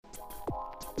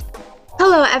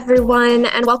Hello, everyone,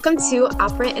 and welcome to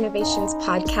Operant Innovations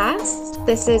Podcast.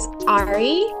 This is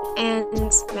Ari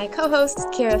and my co host,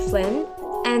 Kira Flynn.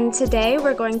 And today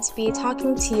we're going to be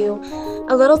talking to you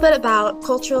a little bit about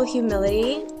cultural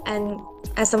humility and,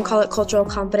 as some call it, cultural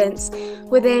competence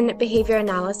within behavior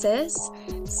analysis,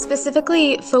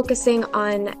 specifically focusing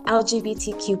on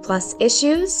LGBTQ plus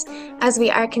issues as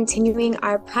we are continuing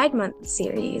our Pride Month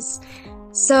series.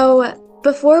 So,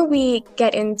 before we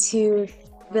get into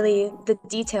really the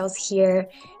details here,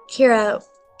 Kira,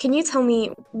 can you tell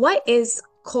me what is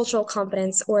cultural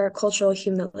competence or cultural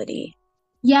humility?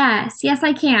 Yes,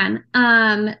 I can.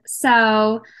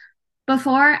 So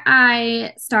before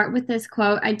I start with this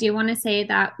quote, I do want to say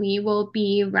that we will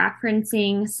be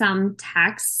referencing some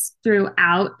texts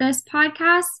throughout this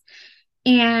podcast.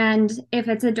 And if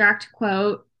it's a direct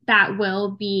quote, that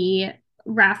will be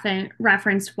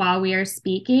referenced while we are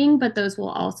speaking, but those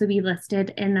will also be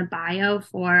listed in the bio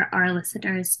for our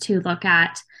listeners to look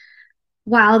at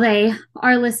while they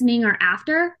are listening or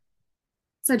after.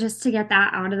 So just to get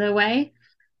that out of the way.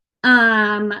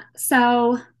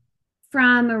 So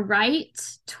from Right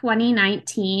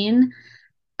 2019,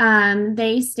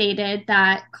 they stated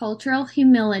that cultural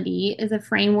humility is a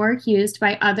framework used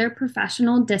by other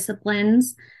professional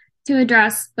disciplines to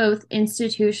address both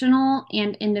institutional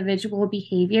and individual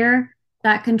behavior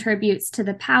that contributes to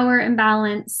the power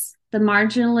imbalance, the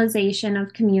marginalization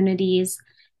of communities,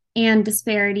 and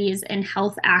disparities in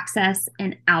health access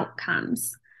and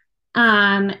outcomes.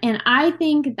 And I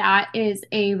think that is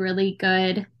a really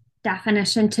good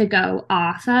definition to go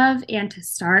off of and to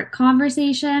start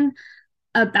conversation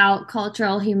about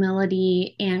cultural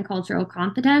humility and cultural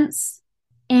competence.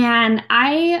 And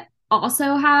I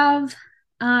also have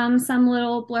some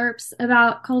little blurbs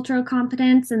about cultural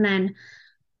competence, and then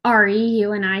Ari,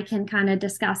 you and I can kind of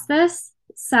discuss this.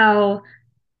 So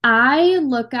I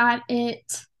look at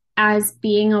it as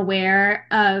being aware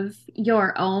of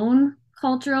your own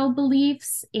cultural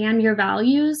beliefs and your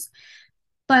values,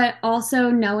 but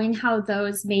also knowing how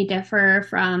those may differ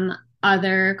from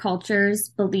other cultures'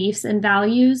 beliefs and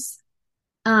values.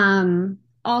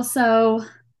 Also,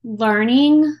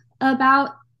 learning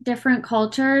about different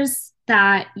cultures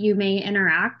that you may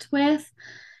interact with,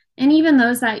 and even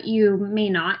those that you may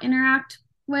not interact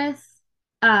with,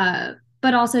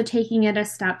 but also taking it a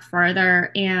step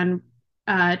further and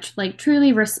like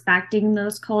truly respecting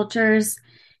those cultures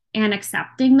and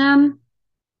accepting them.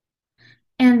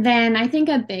 And then I think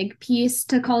a big piece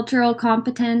to cultural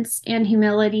competence and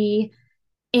humility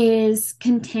is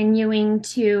continuing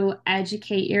to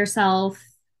educate yourself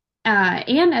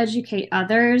and educate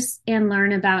others and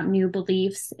learn about new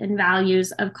beliefs and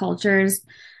values of cultures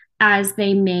as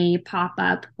they may pop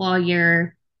up while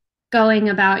you're going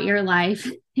about your life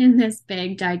in this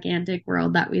big, gigantic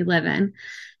world that we live in.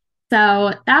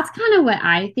 So that's kind of what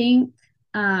I think.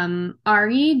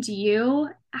 Ari, do you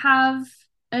have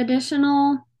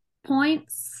additional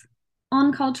points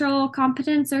on cultural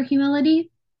competence or humility?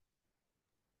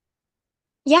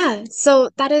 Yeah, so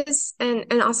that is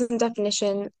an awesome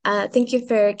definition. Thank you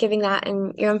for giving that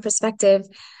and your own perspective.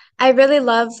 I really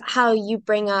love how you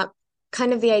bring up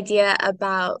kind of the idea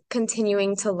about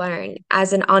continuing to learn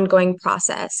as an ongoing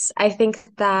process. I think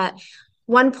that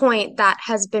one point that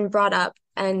has been brought up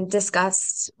and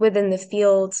discussed within the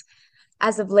field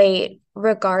as of late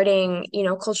regarding,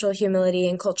 cultural humility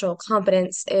and cultural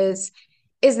competence is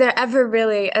there ever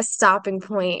really a stopping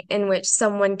point in which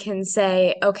someone can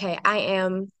say, okay, I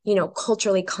am,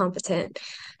 culturally competent?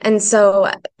 And so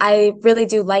I really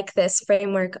do like this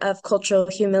framework of cultural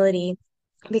humility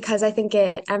because I think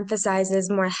it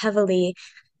emphasizes more heavily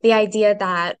the idea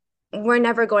that we're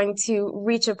never going to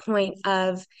reach a point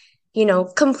of,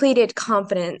 completed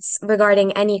competence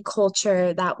regarding any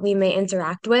culture that we may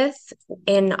interact with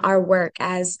in our work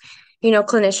as,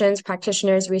 clinicians,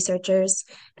 practitioners, researchers,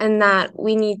 and that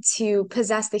we need to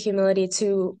possess the humility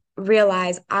to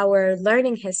realize our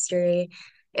learning history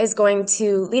is going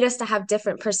to lead us to have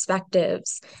different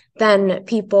perspectives than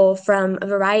people from a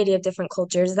variety of different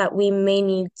cultures that we may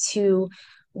need to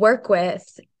work with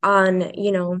on,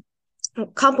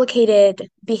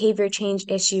 complicated behavior change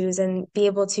issues and be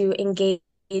able to engage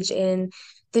in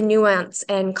the nuance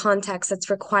and context that's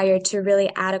required to really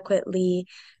adequately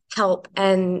help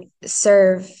and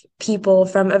serve people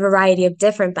from a variety of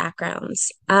different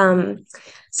backgrounds.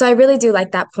 So I really do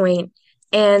like that point.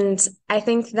 And I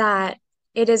think that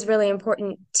it is really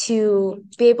important to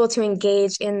be able to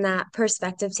engage in that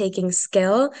perspective taking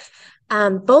skill,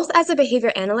 both as a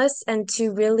behavior analyst and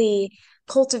to really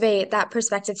cultivate that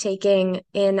perspective taking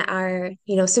in our,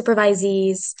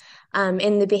 supervisees,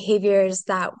 in the behaviors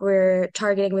that we're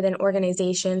targeting within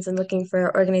organizations and looking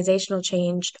for organizational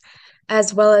change,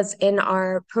 as well as in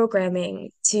our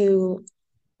programming to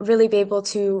really be able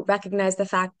to recognize the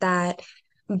fact that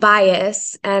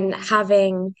bias and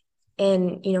having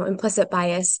implicit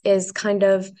bias is kind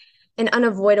of an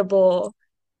unavoidable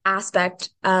aspect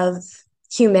of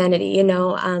humanity.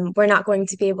 We're not going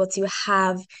to be able to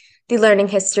have the learning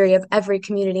history of every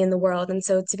community in the world. And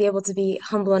so to be able to be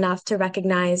humble enough to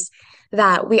recognize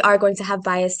that we are going to have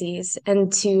biases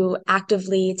and to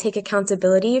actively take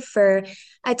accountability for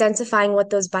identifying what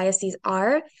those biases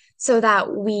are so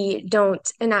that we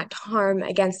don't enact harm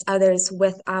against others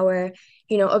with our,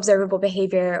 observable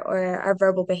behavior or our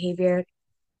verbal behavior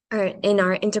or in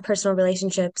our interpersonal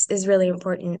relationships is really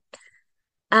important.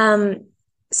 Um,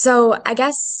 so I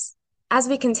guess as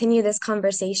we continue this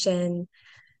conversation,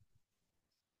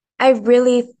 I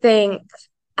really think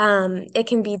it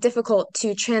can be difficult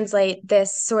to translate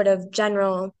this sort of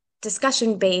general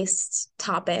discussion-based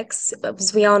topics.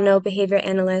 As we all know, behavior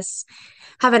analysts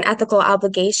have an ethical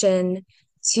obligation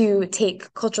to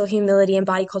take cultural humility,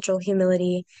 embody cultural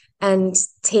humility, and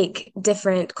take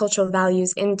different cultural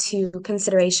values into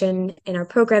consideration in our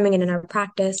programming and in our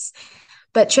practice.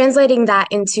 But translating that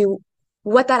into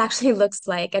what that actually looks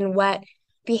like and what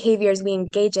behaviors we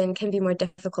engage in can be more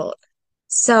difficult.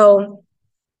 So,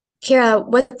 Kira,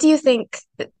 what do you think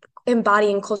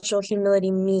embodying cultural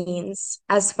humility means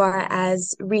as far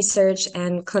as research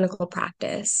and clinical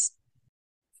practice?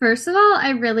 First of all,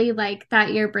 I really like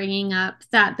that you're bringing up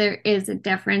that there is a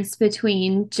difference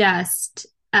between just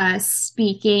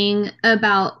speaking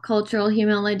about cultural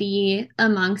humility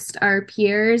amongst our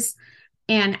peers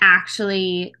and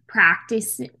actually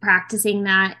practicing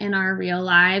that in our real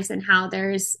lives and how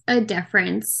there's a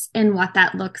difference in what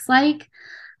that looks like.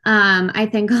 I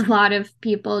think a lot of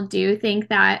people do think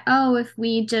that, oh, if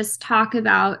we just talk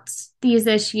about these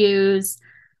issues,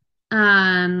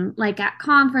 like at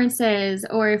conferences,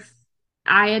 or if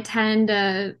I attend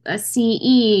a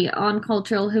CE on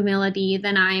cultural humility,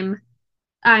 then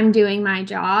I'm doing my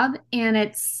job. And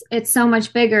it's so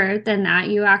much bigger than that.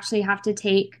 You actually have to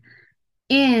take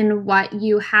in what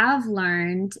you have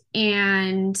learned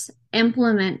and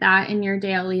implement that in your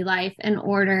daily life in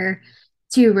order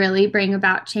to really bring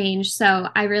about change. So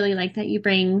I really like that you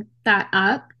bring that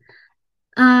up.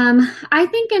 I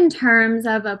think in terms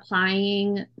of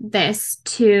applying this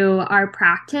to our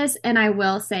practice, and I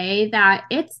will say that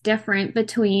it's different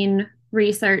between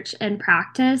research and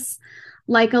practice,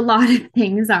 like a lot of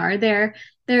things are. They're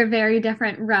very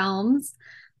different realms.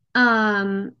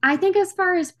 I think as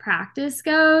far as practice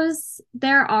goes,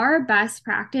 there are best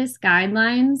practice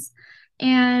guidelines,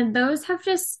 and those have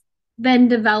just been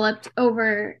developed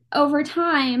over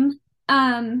time.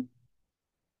 Um,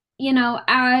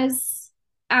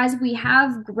 as we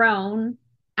have grown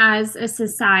as a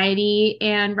society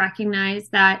and recognize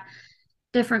that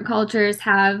different cultures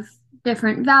have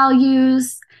different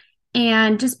values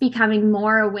and just becoming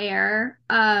more aware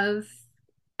of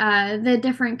the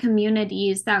different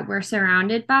communities that we're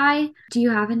surrounded by. Do you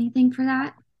have anything for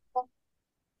that?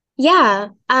 Yeah,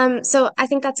 so I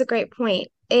think that's a great point.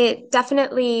 It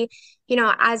definitely,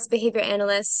 as behavior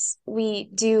analysts, we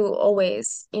do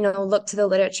always, look to the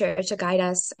literature to guide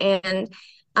us. And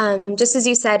just as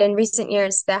you said, in recent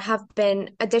years, there have been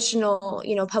additional,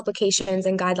 publications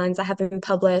and guidelines that have been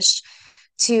published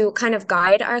to kind of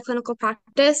guide our clinical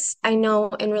practice. I know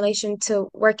in relation to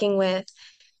working with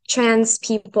trans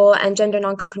people and gender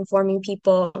nonconforming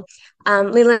people.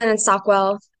 Leland and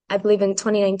Stockwell, I believe in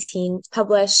 2019,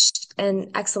 published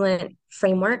an excellent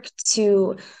framework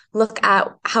to look at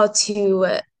how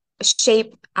to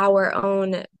shape our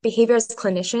own behavior as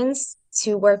clinicians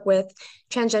to work with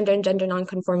transgender and gender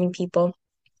nonconforming people.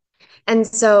 And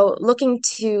so looking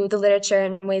to the literature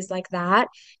in ways like that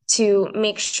to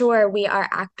make sure we are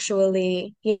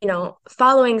actually,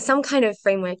 following some kind of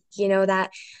framework,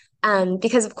 that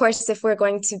because of course, if we're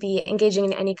going to be engaging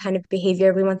in any kind of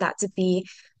behavior, we want that to be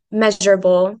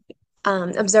measurable,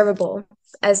 observable,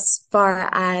 as far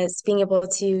as being able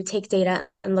to take data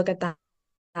and look at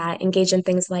that, engage in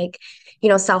things like,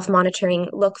 self-monitoring,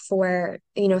 look for,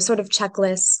 sort of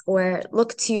checklists or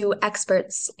look to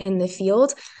experts in the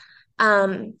field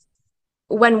um,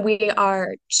 when we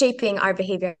are shaping our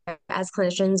behavior as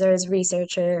clinicians or as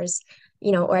researchers,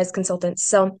 or as consultants.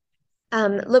 So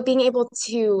being able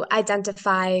to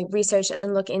identify, research,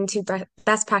 and look into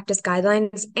best practice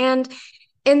guidelines. And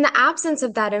in the absence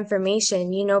of that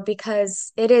information,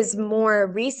 because it is more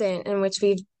recent in which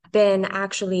we've been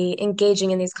actually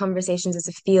engaging in these conversations as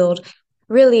a field,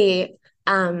 really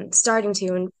starting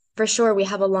to. And for sure, we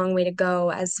have a long way to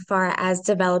go as far as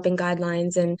developing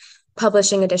guidelines and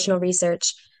publishing additional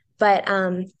research. But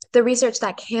the research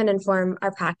that can inform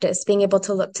our practice, being able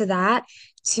to look to that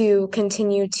to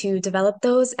continue to develop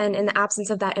those. And in the absence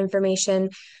of that information,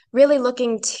 really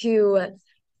looking to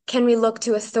can we look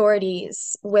to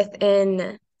authorities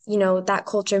within, that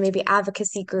culture, maybe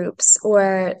advocacy groups,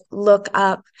 or look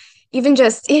up even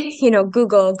just,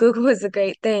 Google. Google is a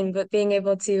great thing, but being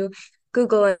able to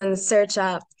Google and search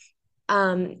up,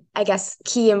 I guess,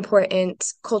 key important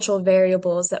cultural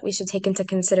variables that we should take into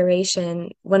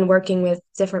consideration when working with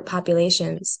different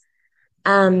populations.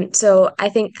 So I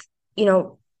think, you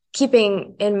know,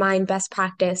 keeping in mind best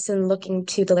practice and looking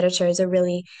to the literature is a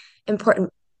really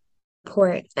important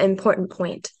important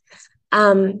point.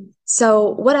 So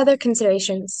what other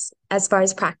considerations as far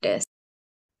as practice?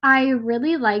 I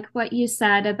really like what you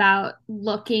said about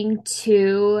looking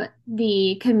to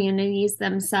the communities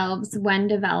themselves when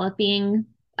developing,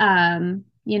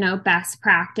 best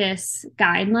practice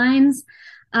guidelines.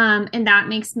 And that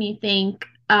makes me think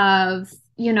of,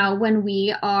 when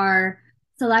we are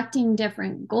selecting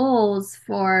different goals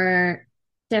for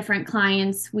different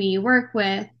clients we work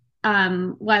with,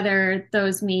 whether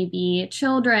those may be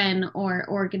children or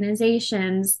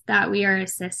organizations that we are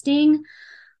assisting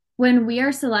when we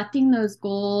are selecting those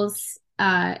goals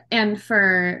and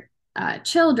for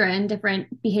children,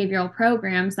 different behavioral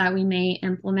programs that we may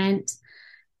implement,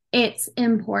 it's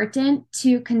important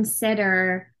to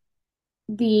consider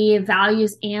the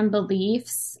values and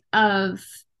beliefs of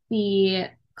the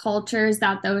cultures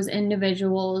that those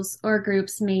individuals or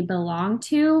groups may belong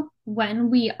to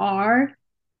when we are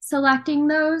selecting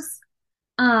those.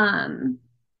 Um,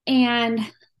 and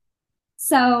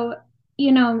so,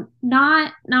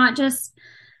 not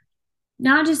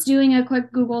just doing a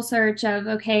quick Google search of,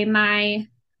 okay, my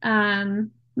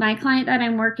client that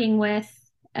I'm working with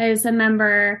is a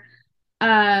member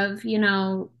of,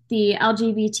 the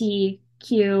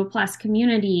LGBTQ plus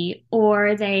community,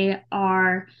 or they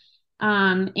are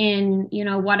in,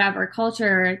 whatever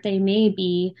culture they may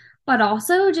be, but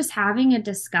also just having a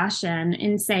discussion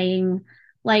and saying,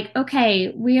 like,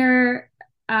 okay, we're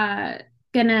uh,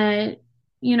 gonna,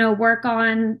 work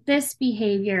on this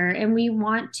behavior and we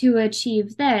want to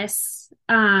achieve this.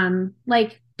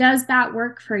 Like, does that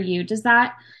work for you? Does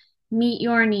that meet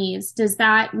your needs? Does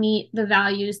that meet the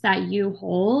values that you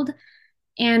hold?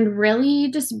 And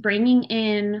really just bringing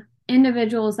in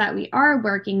individuals that we are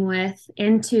working with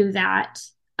into that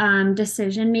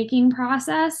decision making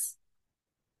process.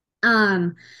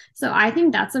 Um, so I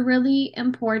think that's a really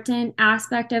important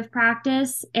aspect of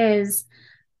practice is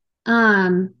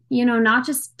not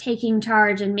just taking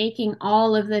charge and making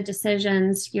all of the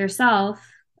decisions yourself,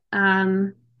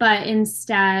 but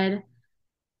instead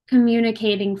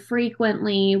communicating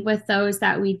frequently with those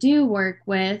that we do work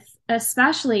with,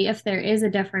 especially if there is a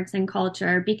difference in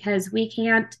culture, because we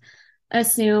can't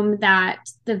assume that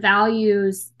the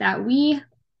values that we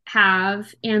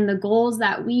have and the goals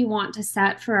that we want to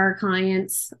set for our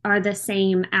clients are the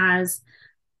same as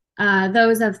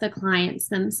those of the clients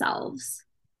themselves.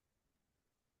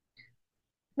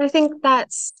 I think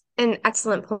that's an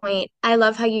excellent point. I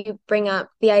love how you bring up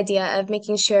the idea of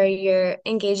making sure you're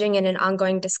engaging in an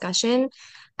ongoing discussion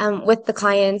with the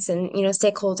clients and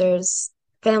stakeholders,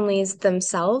 families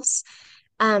themselves,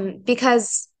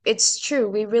 because it's true.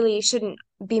 We really shouldn't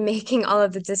be making all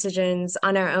of the decisions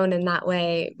on our own in that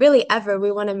way. Really, ever.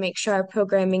 We want to make sure our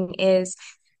programming is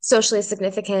socially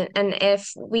significant, and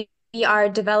if we are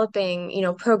developing,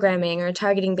 programming or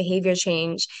targeting behavior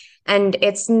change and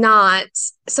it's not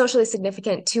socially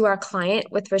significant to our client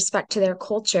with respect to their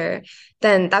culture,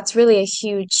 then that's really a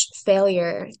huge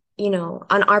failure,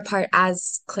 on our part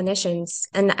as clinicians.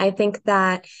 And I think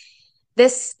that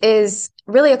this is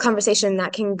really a conversation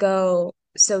that can go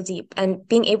so deep and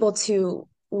being able to,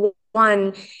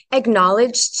 one,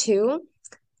 acknowledge to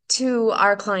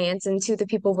our clients and to the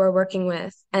people we're working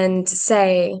with and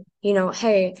say,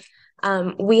 hey,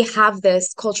 we have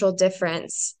this cultural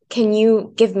difference. Can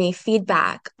you give me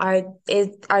feedback? Are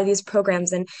these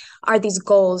programs and are these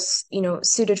goals,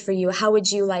 suited for you? How would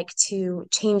you like to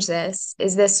change this?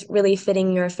 Is this really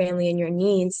fitting your family and your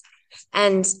needs?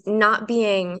 And not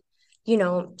being, you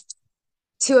know,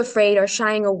 too afraid or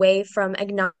shying away from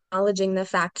acknowledging the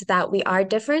fact that we are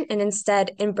different and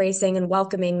instead embracing and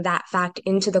welcoming that fact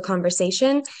into the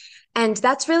conversation. And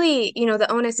that's really, the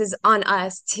onus is on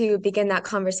us to begin that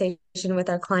conversation with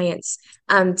our clients,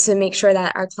 to make sure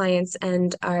that our clients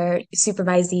and our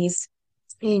supervisees,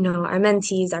 our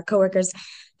mentees, our coworkers,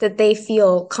 that they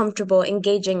feel comfortable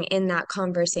engaging in that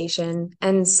conversation.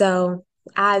 And so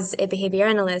as a behavior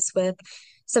analyst with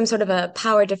some sort of a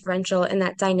power differential in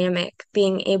that dynamic,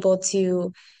 being able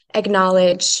to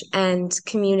acknowledge and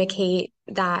communicate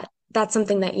that that's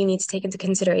something that you need to take into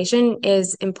consideration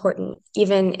is important,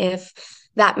 even if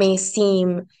that may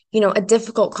seem, a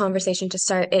difficult conversation to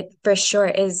start. It for sure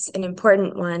is an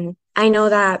important one. I know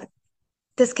that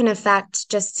this can affect,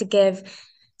 just to give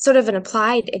sort of an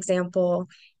applied example,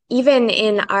 even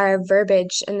in our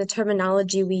verbiage and the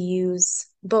terminology we use,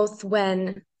 both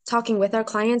when talking with our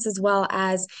clients as well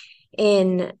as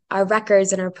in our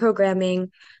records and our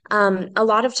programming. A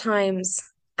lot of times,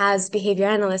 as behavior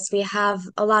analysts, we have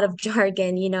a lot of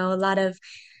jargon, a lot of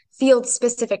field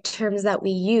specific terms that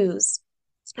we use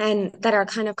and that are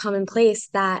kind of commonplace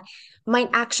that might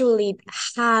actually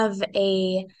have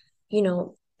a, you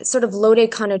know, sort of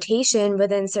loaded connotation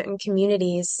within certain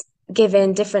communities,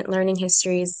 given different learning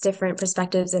histories, different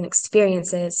perspectives and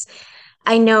experiences.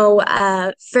 I know,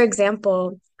 for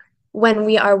example, when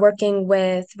we are working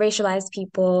with racialized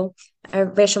people,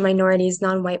 racial minorities,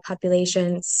 non-white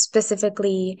populations,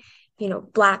 specifically,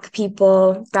 Black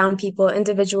people, brown people,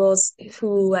 individuals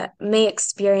who may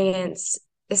experience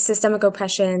systemic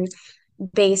oppression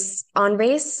based on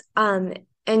race, and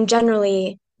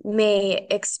generally may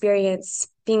experience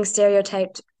being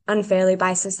stereotyped unfairly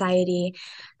by society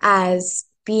as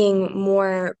being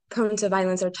more prone to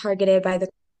violence or targeted by the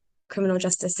criminal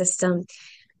justice system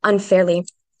unfairly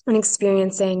and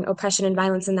experiencing oppression and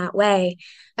violence in that way.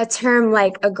 A term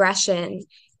like aggression,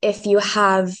 if you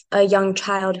have a young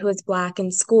child who is Black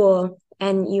in school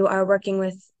and you are working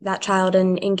with that child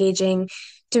and engaging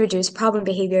to reduce problem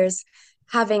behaviors,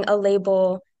 having a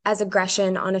label as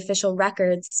aggression on official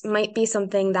records might be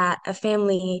something that a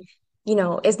family,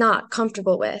 is not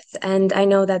comfortable with. And I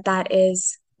know that that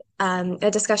is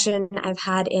a discussion I've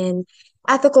had in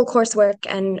ethical coursework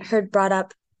and heard brought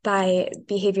up by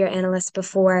behavior analysts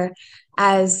before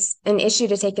as an issue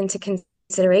to take into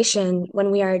consideration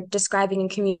when we are describing and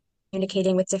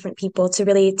communicating with different people, to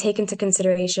really take into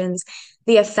considerations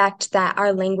the effect that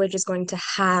our language is going to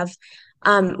have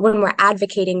when we're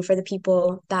advocating for the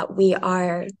people that we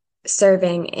are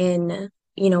serving in,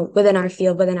 within our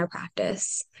field, within our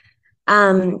practice.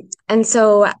 And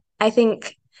so I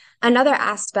think another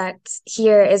aspect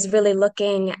here is really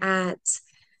looking at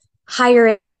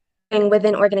hiring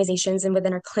within organizations and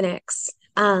within our clinics.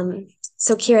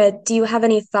 So Kira, do you have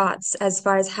any thoughts as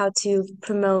far as how to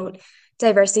promote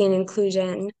diversity and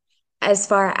inclusion as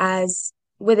far as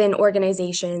within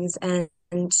organizations and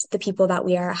the people that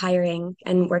we are hiring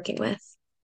and working with?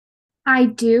 I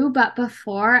do, but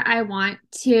before I want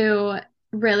to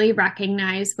really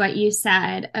recognize what you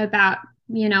said about,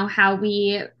 how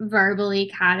we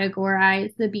verbally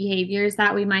categorize the behaviors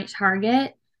that we might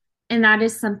target. And that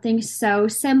is something so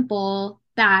simple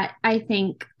that I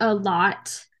think a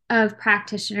lot of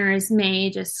practitioners may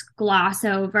just gloss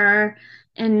over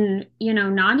and,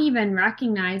 not even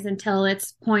recognize until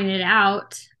it's pointed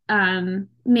out,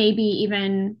 maybe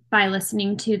even by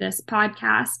listening to this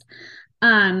podcast.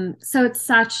 So it's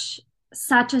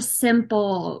such a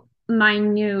simple,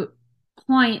 minute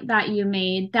point that you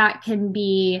made that can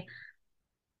be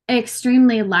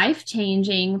extremely life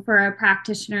changing for a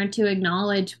practitioner to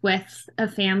acknowledge with a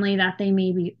family that they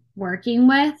may be working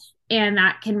with. And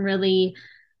that can really,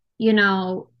 you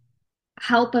know,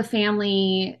 help a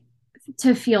family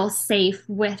to feel safe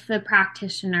with the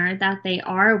practitioner that they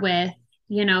are with,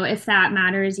 if that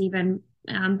matter is even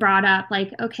brought up,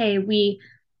 like, okay, we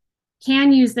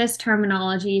can use this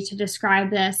terminology to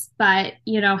describe this, but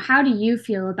how do you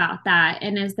feel about that?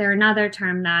 And is there another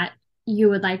term that you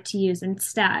would like to use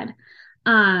instead?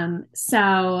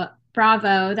 So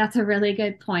bravo, that's a really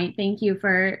good point. Thank you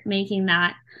for making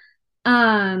that.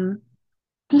 Um,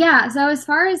 yeah, so as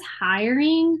far as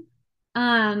hiring,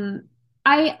 um,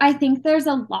 I think there's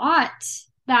a lot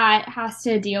that has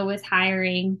to deal with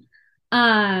hiring.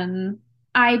 Um,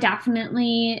 I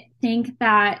definitely think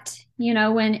that,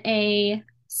 when a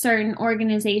certain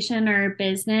organization or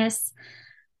business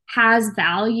has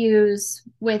values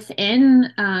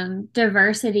within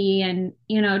diversity and,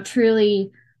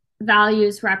 truly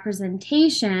values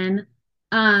representation,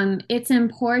 it's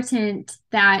important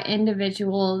that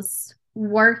individuals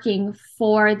working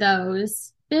for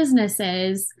those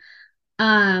businesses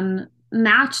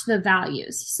match the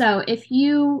values. So if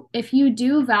you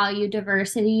do value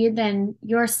diversity, then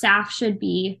your staff should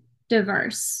be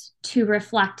diverse to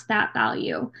reflect that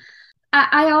value.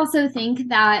 I also think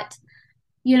that,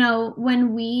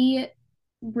 when we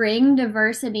bring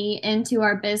diversity into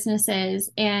our businesses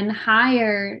and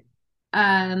hire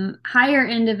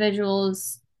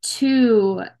individuals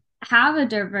to have a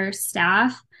diverse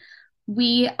staff,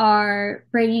 we are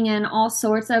bringing in all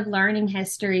sorts of learning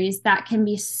histories that can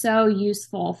be so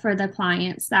useful for the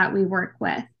clients that we work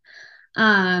with.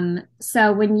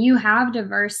 So when you have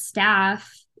diverse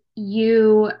staff,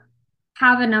 you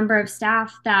have a number of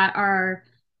staff that are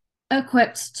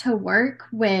equipped to work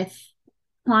with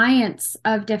clients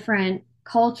of different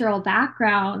cultural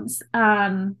backgrounds.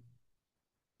 And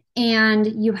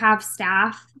you have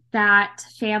staff that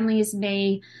families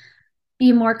may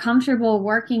be more comfortable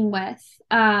working with.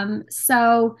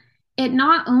 So it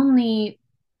not only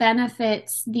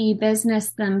benefits the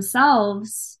business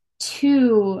themselves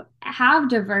to have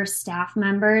diverse staff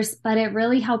members, but it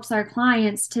really helps our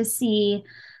clients to see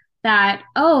that,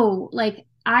 oh, like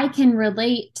I can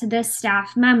relate to this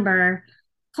staff member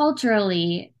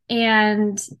culturally.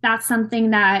 And that's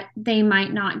something that they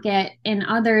might not get in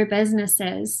other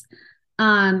businesses.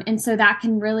 And so that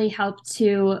can really help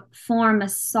to form a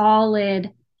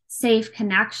solid, safe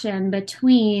connection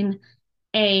between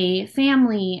a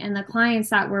family and the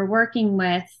clients that we're working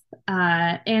with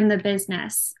and the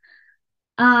business.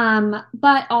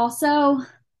 But also,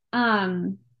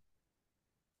 um,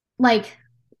 like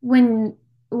when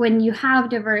you have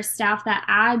diverse staff, that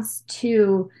adds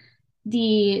to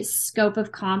the scope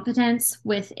of competence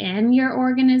within your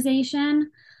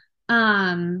organization.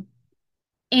 Um,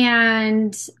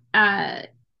 and uh,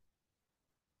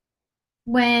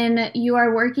 when you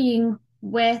are working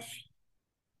with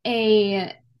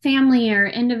a family or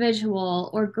individual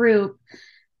or group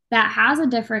that has a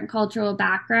different cultural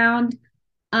background,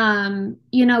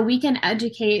 we can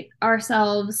educate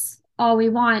ourselves all we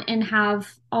want and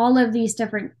have all of these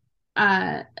different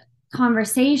uh,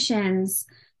 conversations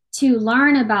to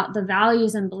learn about the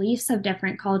values and beliefs of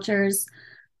different cultures.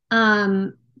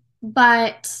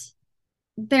 But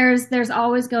there's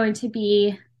always going to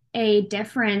be a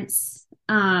difference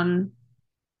in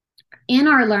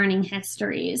our learning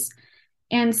histories.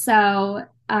 And so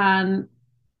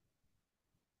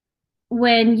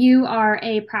when you are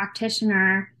a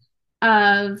practitioner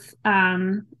of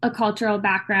a cultural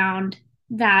background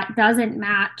that doesn't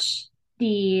match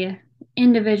the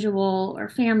individual or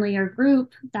family or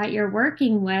group that you're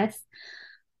working with,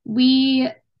 we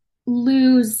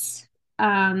lose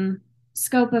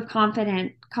scope of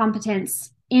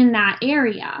competence in that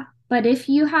area. But if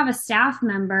you have a staff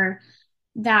member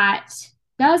that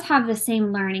does have the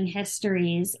same learning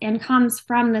histories and comes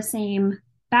from the same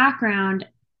background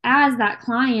as that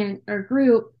client or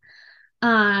group,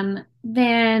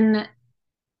 then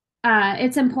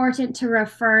it's important to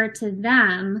refer to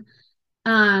them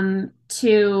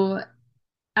to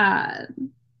uh,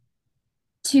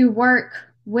 work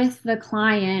with the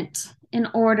client in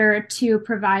order to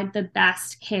provide the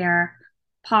best care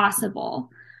possible.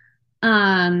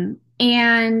 And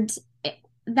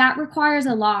that requires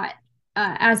a lot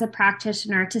as a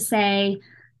practitioner to say,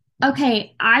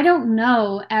 okay, I don't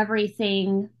know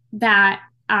everything that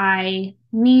I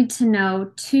need to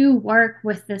know to work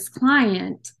with this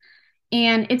client.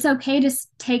 And it's okay to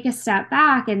take a step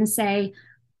back and say,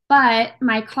 but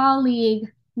my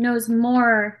colleague knows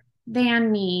more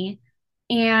than me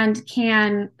and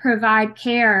can provide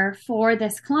care for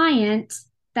this client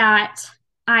that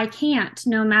I can't,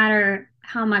 no matter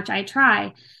how much I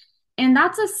try. And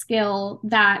that's a skill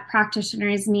that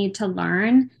practitioners need to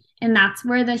learn. And that's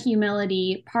where the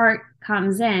humility part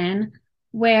comes in,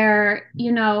 where,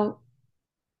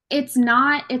 it's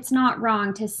not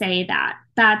wrong to say that.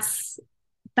 That's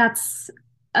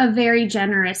a very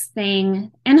generous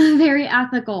thing and a very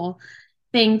ethical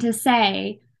thing to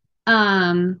say.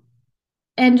 Um,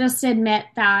 and just admit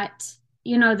that,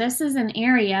 this is an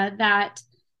area that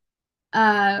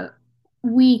uh,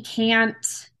 we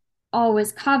can't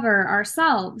always cover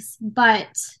ourselves,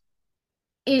 but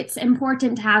it's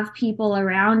important to have people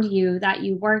around you that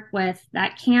you work with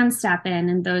that can step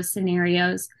in those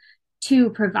scenarios to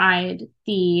provide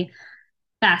the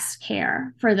best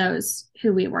care for those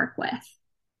who we work with.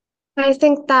 I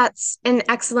think that's an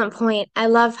excellent point. I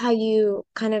love how you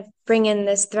kind of bring in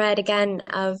this thread again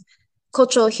of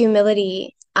cultural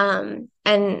humility, and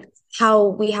how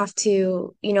we have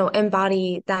to,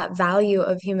 embody that value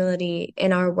of humility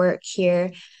in our work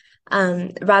here,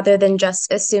 rather than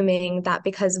just assuming that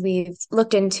because we've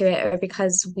looked into it or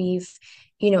because we've,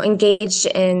 engaged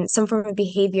in some form of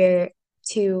behavior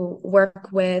to work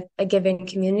with a given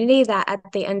community, that at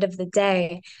the end of the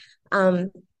day,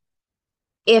 um,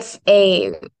 if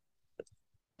a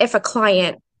if a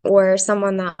client or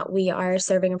someone that we are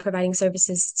serving or providing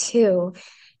services to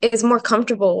is more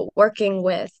comfortable working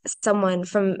with someone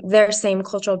from their same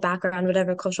cultural background,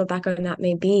 whatever cultural background that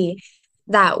may be,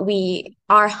 that we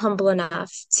are humble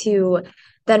enough to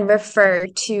then refer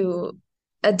to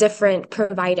a different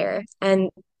provider and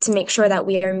to make sure that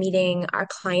we are meeting our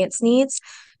clients' needs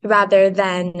rather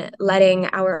than letting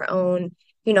our own,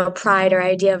 pride or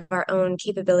idea of our own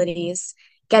capabilities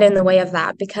get in the way of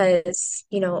that because,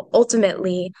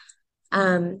 ultimately,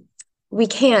 um, we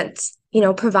can't,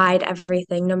 provide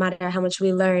everything. No matter how much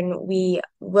we learn, we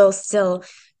will still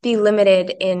be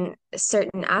limited in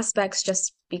certain aspects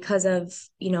just because of,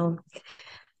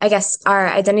 I guess our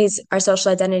identities, our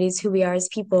social identities, who we are as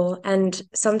people. And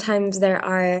sometimes there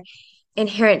are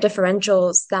inherent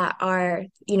differentials that are,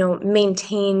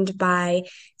 maintained by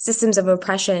systems of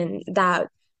oppression that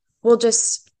will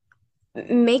just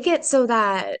make it so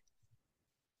that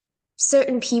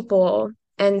certain people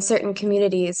and certain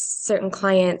communities, certain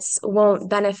clients won't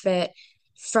benefit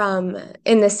from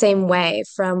in the same way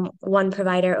from one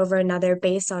provider over another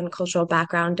based on cultural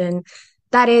background. And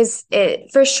that is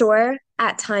it for sure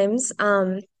at times,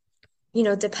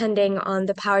 depending on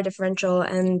the power differential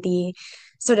and the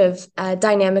sort of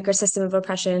dynamic or system of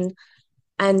oppression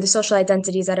and the social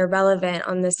identities that are relevant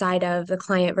on the side of the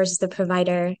client versus the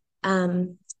provider.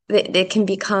 It can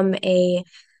become a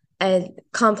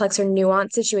complex or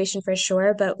nuanced situation for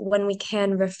sure, but when we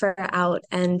can refer out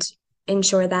and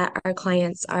ensure that our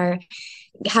clients are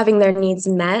having their needs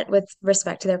met with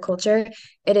respect to their culture,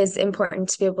 it is important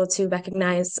to be able to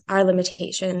recognize our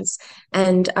limitations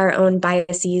and our own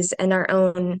biases and our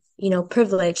own,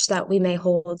 privilege that we may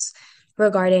hold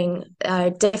regarding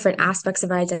different aspects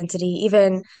of our identity,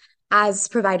 even as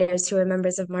providers who are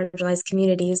members of marginalized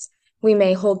communities we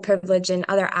may hold privilege in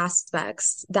other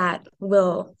aspects that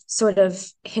will sort of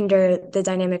hinder the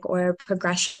dynamic or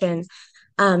progression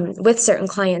with certain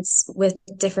clients with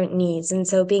different needs. And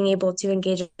so being able to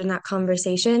engage in that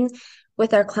conversation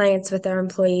with our clients, with our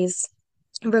employees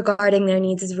regarding their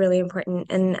needs is really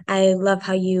important. And I love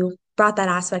how you brought that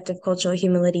aspect of cultural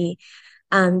humility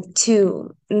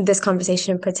to this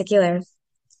conversation in particular.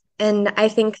 And I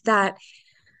think that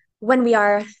when we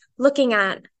are looking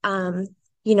at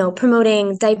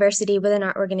promoting diversity within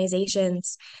our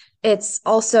organizations, it's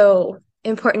also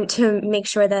important to make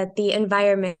sure that the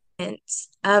environment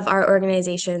of our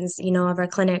organizations, of our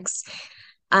clinics,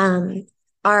 um,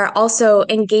 are also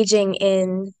engaging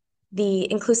in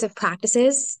the inclusive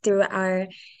practices through our,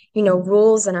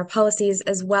 rules and our policies,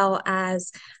 as well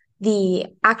as the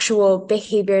actual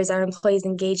behaviors our employees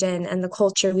engage in and the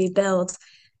culture we build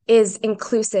is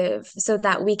inclusive so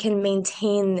that we can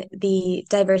maintain the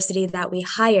diversity that we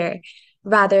hire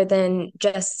rather than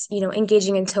just,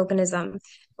 engaging in tokenism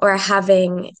or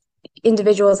having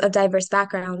individuals of diverse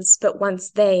backgrounds, but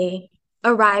once they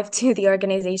arrive to the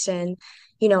organization,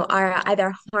 are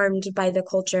either harmed by the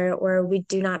culture or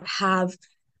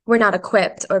we're not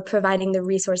equipped or providing the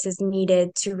resources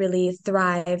needed to really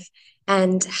thrive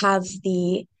and have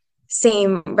the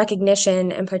same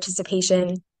recognition and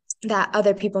participation that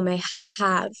other people may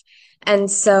have. And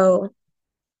so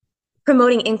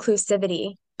promoting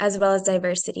inclusivity as well as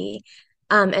diversity,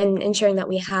 and ensuring that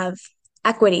we have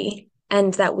equity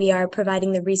and that we are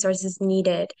providing the resources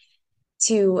needed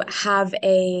to have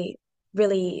a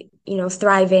really,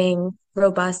 thriving,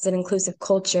 robust, and inclusive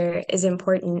culture is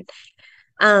important.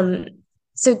 Um,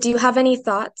 so do you have any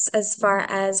thoughts as far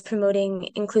as promoting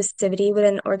inclusivity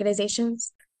within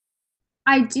organizations?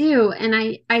 I do, and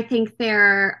I think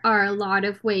there are a lot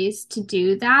of ways to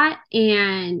do that,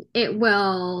 and it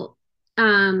will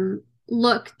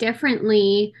look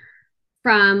differently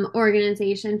from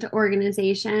organization to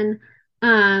organization.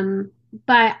 Um,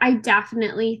 but I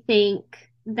definitely think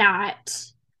that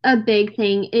a big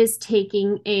thing is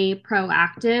taking a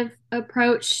proactive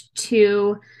approach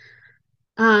to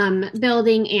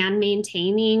building and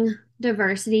maintaining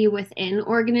diversity within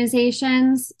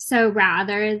organizations. So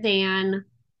rather than,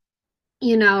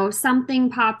 something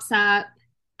pops up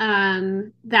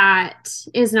that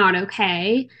is not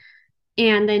okay,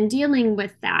 and then dealing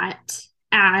with that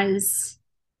as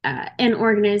an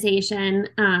organization.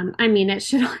 I mean,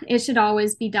 it should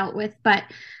always be dealt with, but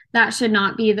that should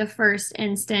not be the first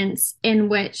instance in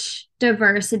which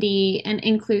diversity and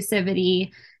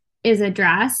inclusivity is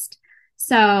addressed.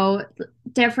 So,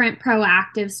 different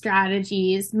proactive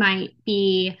strategies might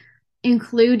be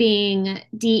including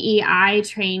DEI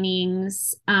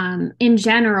trainings, in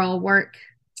general, work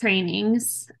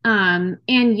trainings, and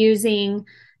using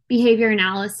behavior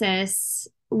analysis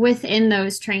within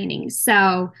those trainings.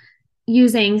 So,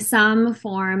 using some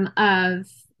form of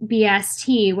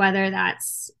BST, whether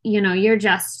that's, you're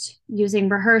just using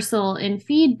rehearsal and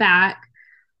feedback,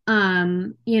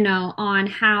 on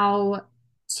how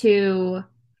to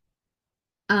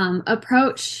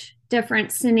approach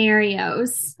different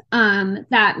scenarios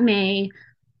that may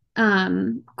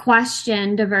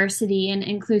question diversity and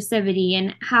inclusivity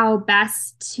and how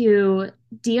best to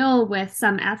deal with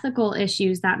some ethical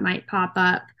issues that might pop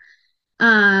up.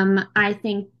 I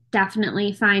think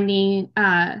definitely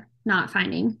not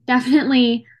finding,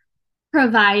 definitely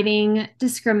providing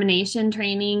discrimination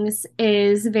trainings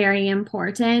is very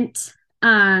important.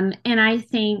 And I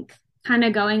think kind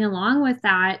of going along with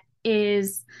that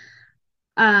is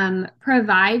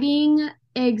providing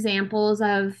examples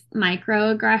of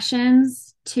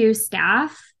microaggressions to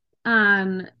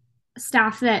um,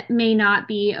 staff that may not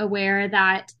be aware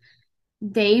that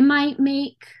they might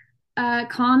make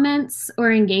comments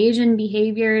or engage in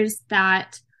behaviors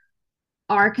that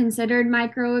are considered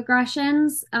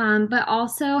microaggressions, but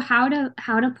also how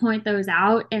to point those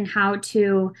out and how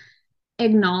to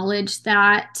acknowledge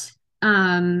that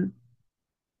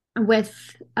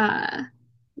with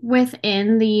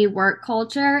within the work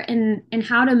culture and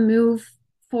how to move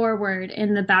forward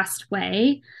in the best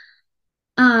way.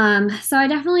 So I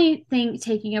definitely think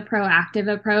taking a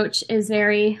proactive approach is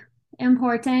very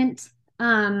important.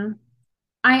 Um,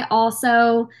 I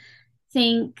also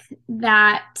think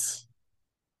that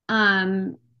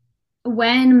um,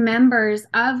 when members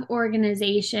of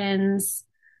organizations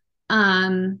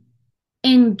um,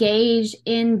 engage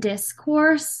in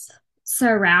discourse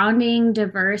surrounding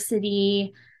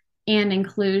diversity and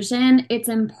inclusion, it's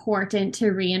important to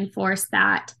reinforce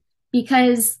that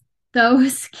because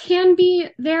those can be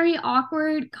very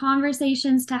awkward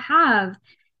conversations to have.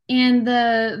 And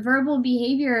the verbal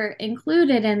behavior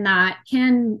included in that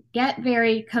can get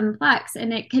very complex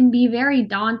and it can be very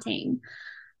daunting.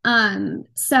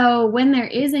 So when there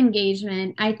is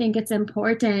engagement, I think it's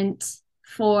important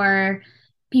for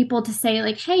people to say,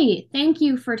 like, hey, thank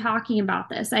you for talking about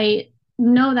this. I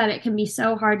know that it can be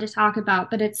so hard to talk about,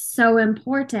 but it's so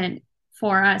important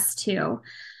for us too.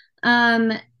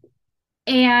 Um,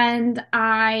 and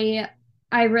I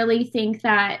really think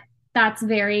that that's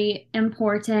very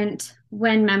important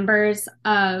when members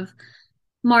of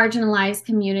marginalized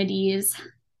communities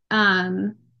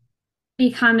um,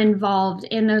 become involved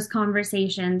in those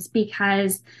conversations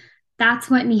because that's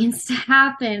what needs to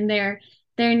happen. There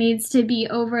needs to be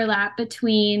overlap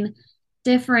between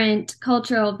different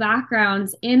cultural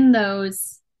backgrounds in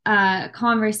those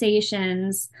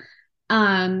conversations.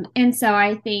 And so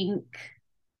I think,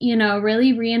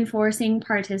 really reinforcing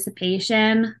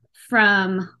participation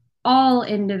from all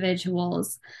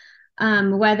individuals,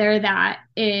 whether that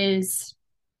is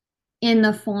in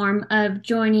the form of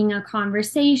joining a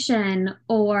conversation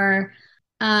or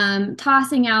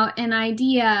tossing out an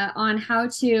idea on how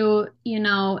to,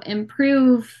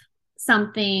 improve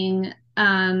something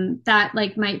that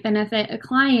like might benefit a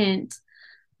client.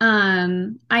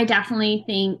 I definitely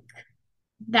think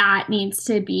that needs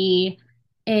to be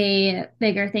a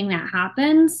bigger thing that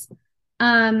happens.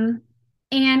 Um,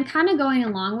 and kind of going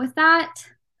along with that,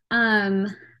 um,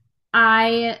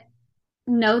 I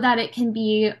know that it can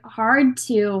be hard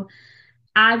to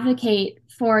advocate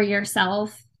for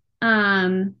yourself,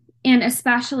 and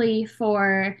especially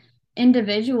for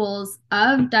individuals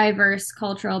of diverse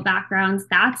cultural backgrounds,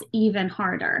 that's even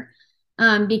harder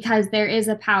because there is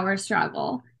a power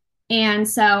struggle. And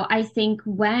so I think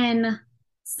when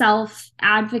self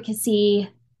advocacy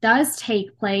does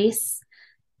take place,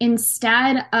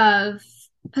 instead of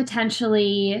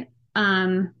potentially,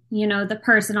 the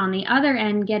person on the other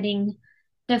end getting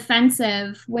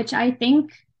defensive, which I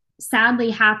think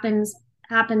sadly happens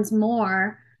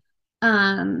more,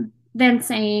 than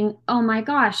saying, "Oh my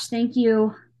gosh, thank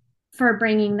you for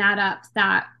bringing that up.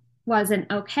 That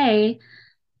wasn't okay."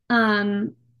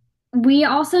 Um, we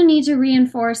also need to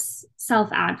reinforce self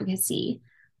advocacy,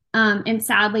 and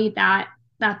sadly, that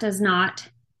does not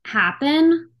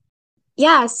happen.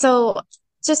 Yeah, so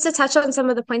just to touch on some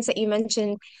of the points that you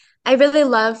mentioned, I really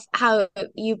love how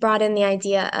you brought in the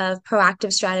idea of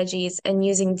proactive strategies and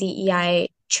using DEI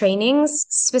trainings,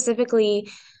 specifically,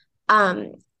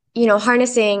 um,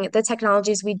 harnessing the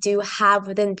technologies we do have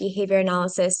within behavior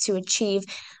analysis to achieve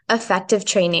effective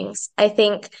trainings. I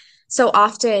think so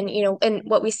often, and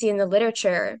what we see in the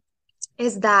literature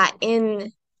is that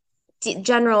in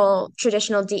general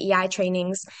traditional DEI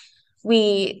trainings,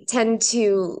 we tend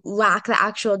to lack the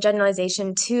actual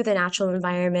generalization to the natural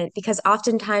environment because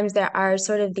oftentimes there are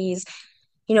sort of these,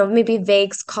 maybe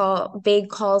vague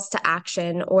calls to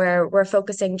action, or we're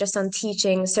focusing just on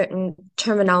teaching certain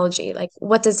terminology, like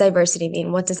what does diversity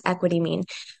mean? What does equity mean?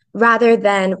 Rather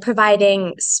than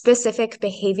providing specific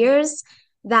behaviors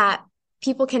that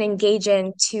people can engage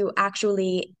in to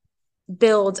actually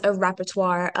build a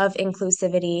repertoire of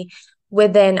inclusivity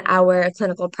within our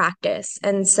clinical practice.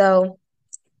 And so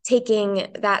taking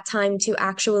that time to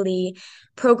actually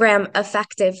program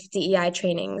effective DEI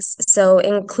trainings. So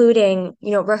including,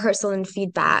 rehearsal and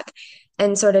feedback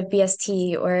and sort of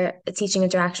BST or a teaching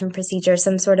interaction procedure,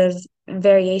 some sort of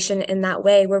variation in that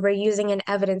way where we're using an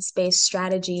evidence-based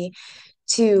strategy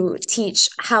to teach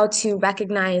how to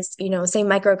recognize, say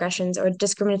microaggressions or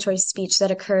discriminatory speech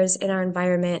that occurs in our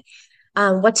environment,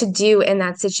 what to do in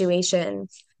that situation,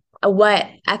 what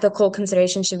ethical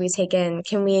considerations should we take in?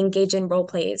 Can we engage in role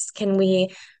plays? Can we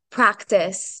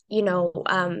practice,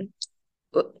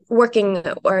 working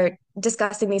or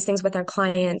discussing these things with our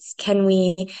clients? Can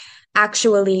we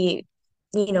actually,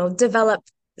 develop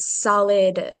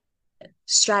solid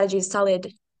strategies,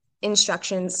 solid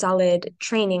instructions, solid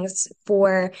trainings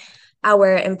for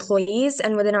our employees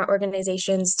and within our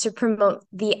organizations to promote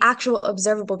the actual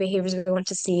observable behaviors we want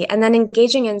to see, and then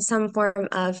engaging in some form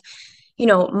of,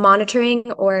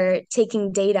 monitoring or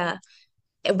taking data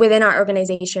within our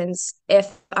organizations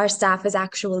if our staff is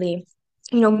actually,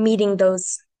 meeting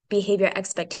those behavior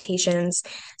expectations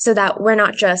so that we're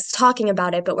not just talking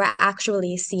about it, but we're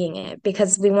actually seeing it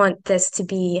because we want this to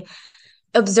be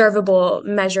observable,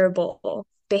 measurable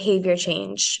behavior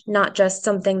change, not just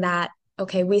something that,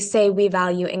 okay, we say we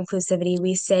value inclusivity,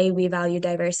 we say we value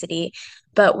diversity,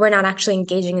 but we're not actually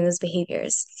engaging in those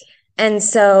behaviors. And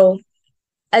so,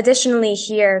 additionally,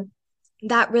 here,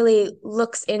 that really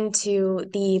looks into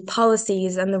the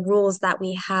policies and the rules that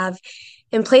we have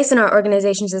in place in our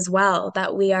organizations as well,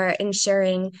 that we are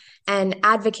ensuring and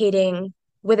advocating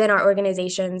within our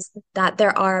organizations that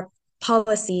there are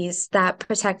policies that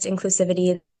protect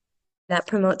inclusivity, that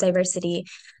promote diversity,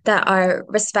 that are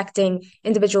respecting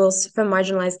individuals from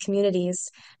marginalized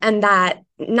communities, and that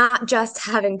not just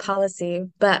having policy,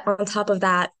 but on top of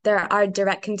that, there are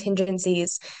direct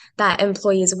contingencies that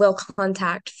employees will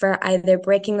contact for either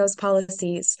breaking those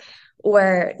policies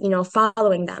or,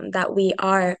 following them, that we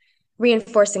are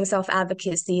reinforcing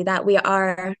self-advocacy, that we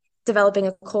are developing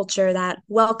a culture that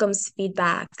welcomes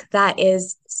feedback, that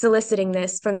is soliciting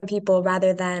this from people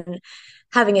rather than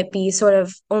having it be sort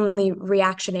of only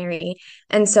reactionary.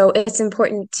 And so it's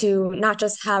important to not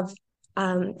just have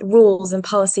rules and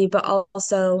policy, but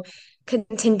also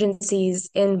contingencies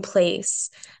in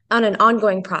place on an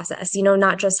ongoing process,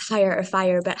 not just hire or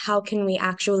fire, but how can we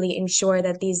actually ensure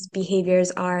that these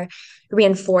behaviors are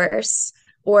reinforced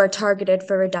or targeted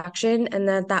for reduction, and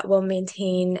that will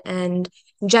maintain and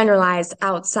generalize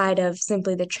outside of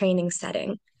simply the training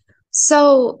setting.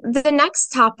 So, the next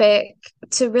topic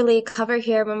to really cover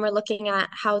here when we're looking at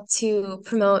how to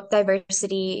promote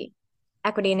diversity,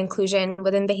 equity, and inclusion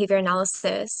within behavior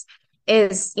analysis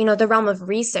is, the realm of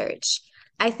research.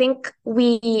 I think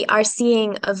we are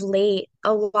seeing of late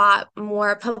a lot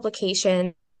more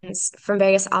publications from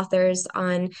various authors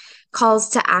on calls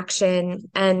to action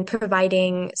and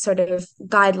providing sort of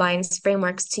guidelines,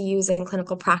 frameworks to use in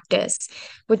clinical practice,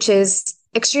 which is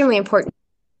extremely important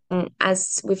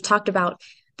as we've talked about.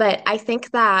 But I think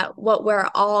that what we're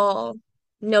all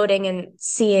noting and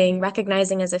seeing,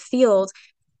 recognizing as a field,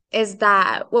 is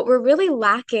that what we're really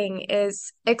lacking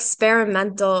is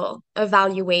experimental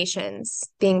evaluations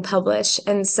being published.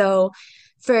 And so,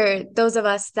 for those of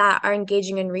us that are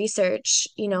engaging in research,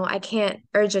 I can't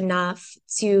urge enough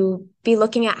to be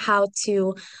looking at how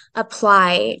to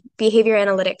apply behavior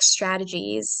analytics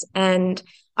strategies and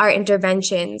our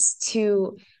interventions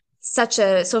to such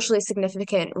a socially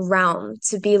significant realm,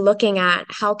 to be looking at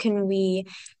how can we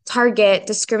target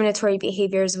discriminatory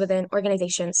behaviors within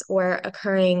organizations or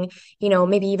occurring,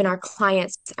 maybe even our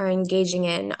clients are engaging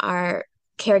in, our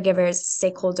caregivers,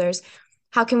 stakeholders.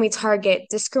 How can we target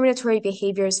discriminatory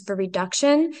behaviors for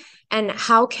reduction? And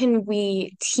how can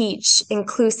we teach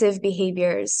inclusive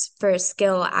behaviors for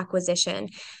skill acquisition?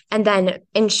 And then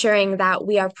ensuring that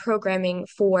we are programming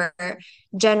for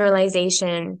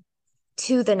generalization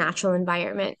to the natural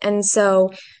environment. And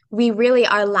so we really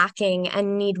are lacking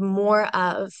and need more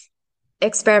of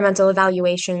experimental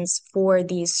evaluations for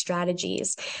these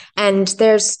strategies. And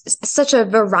there's such a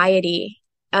variety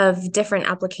of different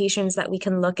applications that we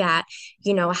can look at,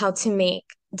 how to make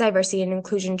diversity and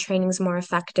inclusion trainings more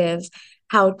effective,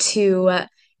 how to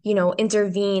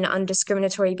intervene on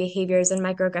discriminatory behaviors and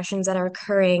microaggressions that are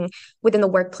occurring within the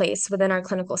workplace, within our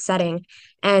clinical setting.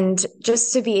 And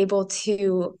just to be able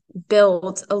to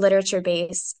build a literature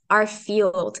base, our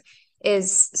field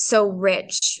is so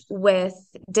rich with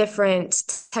different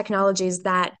technologies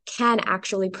that can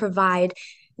actually provide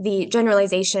the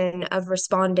generalization of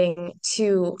responding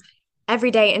to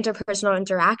everyday interpersonal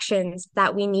interactions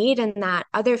that we need and that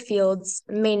other fields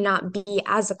may not be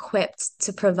as equipped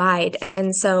to provide.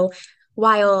 And so,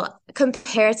 while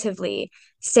comparatively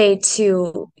say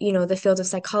to, the field of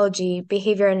psychology,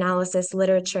 behavior analysis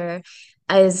literature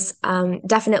is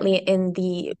definitely in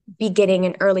the beginning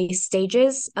and early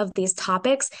stages of these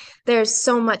topics. There's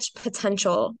so much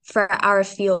potential for our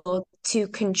field to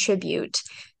contribute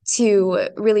to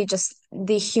really just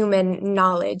the human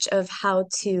knowledge of how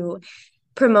to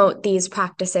promote these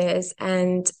practices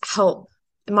and help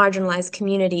marginalized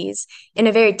communities in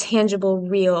a very tangible,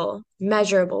 real,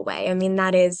 measurable way. I mean,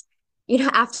 that is,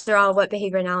 after all, what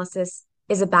behavior analysis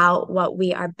is about, what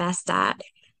we are best at.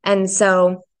 And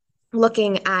so,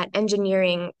 looking at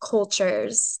engineering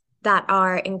cultures that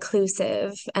are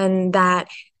inclusive and that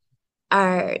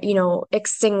are,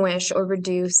 extinguish or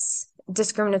reduce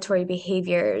discriminatory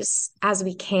behaviors as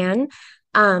we can,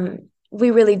 um,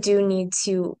 we really do need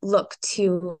to look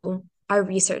to our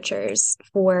researchers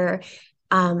for,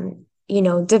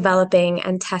 developing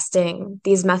and testing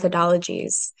these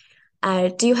methodologies.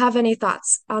 Do you have any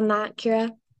thoughts on that,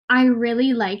 Kira? I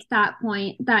really like that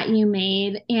point that you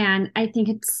made. And I think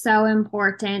it's so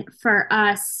important for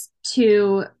us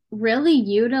to really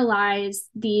utilize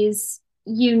these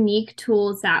unique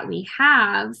tools that we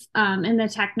have and the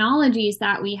technologies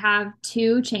that we have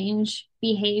to change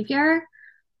behavior.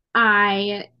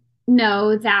 I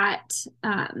know that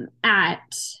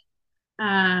at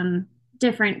um,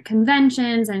 different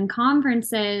conventions and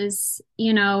conferences,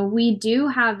 we do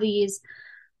have these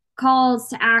calls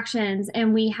to actions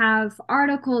and we have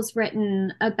articles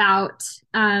written about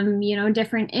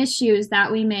different issues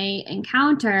that we may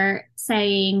encounter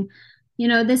saying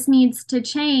this needs to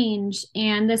change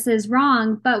and this is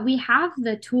wrong, but we have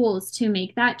the tools to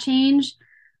make that change.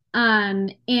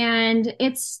 And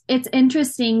it's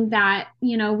interesting that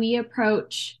we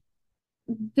approach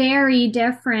very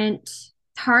different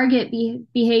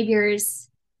behaviors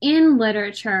in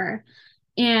literature,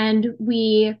 and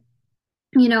we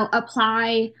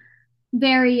apply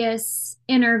various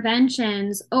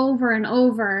interventions over and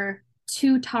over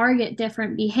to target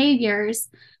different behaviors.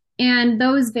 And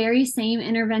those very same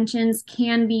interventions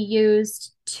can be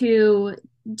used to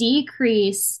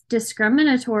decrease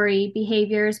discriminatory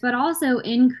behaviors, but also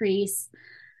increase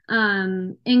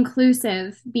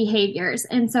inclusive behaviors.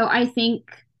 And so I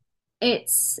think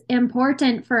it's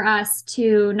important for us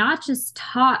to not just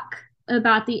talk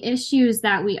about the issues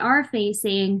that we are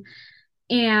facing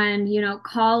and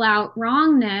call out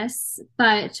wrongness,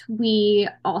 but we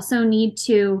also need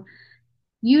to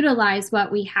utilize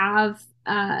what we have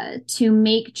to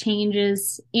make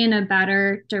changes in a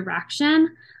better direction.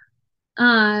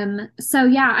 So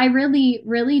yeah, I really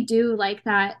really do like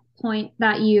that point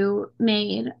that you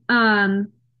made. I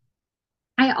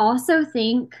also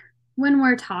think when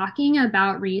we're talking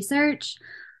about research,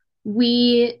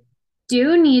 we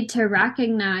do need to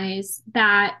recognize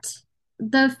that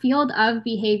the field of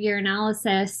behavior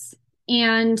analysis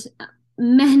and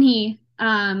many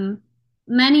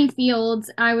many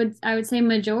fields, I would say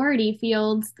majority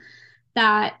fields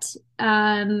that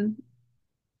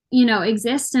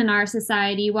exist in our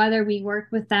society, whether we work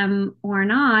with them or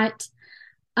not,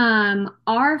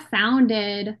 are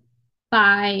founded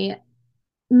by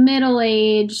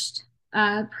middle-aged,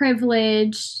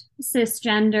 privileged,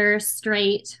 cisgender,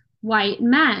 straight, white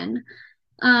men.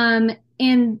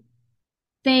 And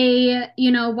they,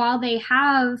 while they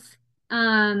have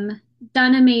done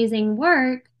amazing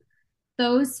work,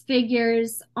 those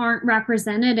figures aren't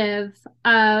representative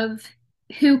of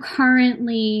who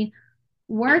currently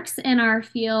works in our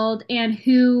field and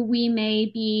who we may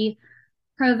be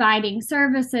providing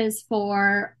services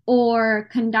for or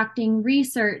conducting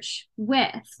research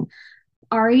with.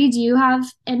 Ari, do you have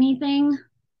anything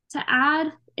to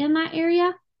add in that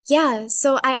area? Yeah,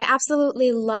 so I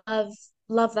absolutely love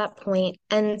that point.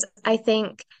 And I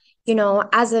think,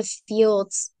 as a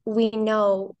field, we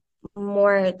know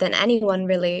more than anyone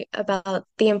really about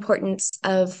the importance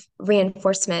of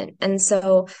reinforcement. And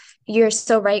so you're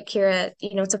so right, Kira,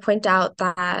 to point out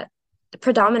that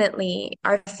predominantly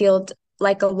our field,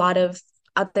 like a lot of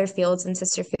other fields and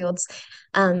sister fields,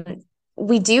 um,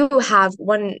 we do have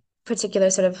one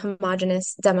particular sort of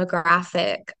homogenous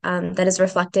demographic that is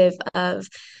reflective of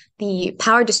the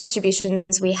power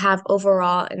distributions we have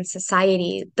overall in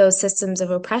society, those systems of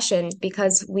oppression,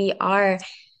 because we are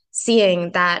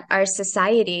seeing that our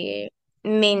society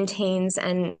maintains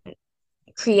and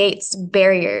creates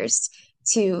barriers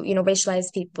to,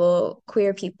 racialized people,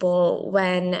 queer people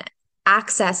when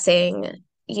accessing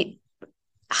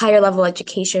higher level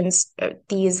educations,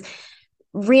 these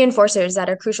reinforcers that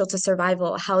are crucial to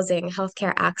survival, housing,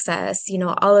 healthcare access,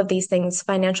 all of these things,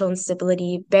 financial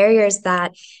instability, barriers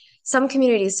that some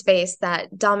communities face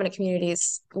that dominant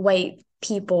communities, white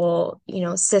people,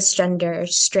 cisgender,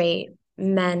 straight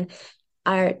men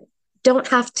are don't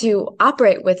have to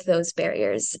operate with those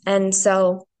barriers. And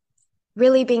so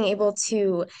really being able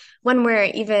to, when we're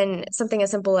even something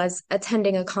as simple as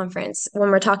attending a conference, when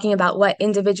we're talking about what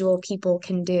individual people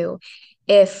can do,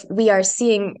 if we are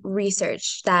seeing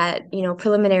research that,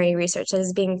 preliminary research that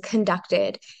is being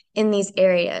conducted in these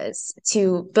areas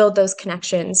to build those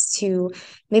connections, to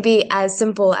maybe as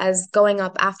simple as going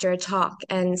up after a talk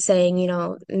and saying,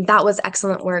 that was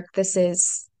excellent work. This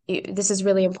is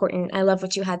really important. I love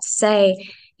what you had to say.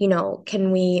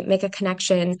 Can we make a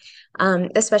connection?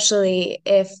 Especially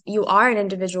if you are an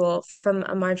individual from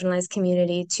a marginalized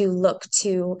community, to look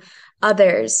to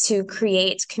others to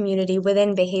create community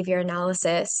within behavior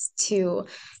analysis, to,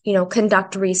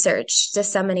 conduct research,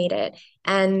 disseminate it.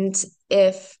 And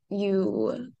if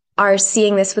you are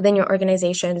seeing this within your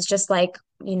organizations, just like,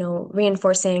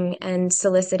 reinforcing and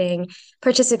soliciting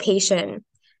participation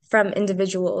from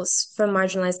individuals from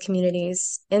marginalized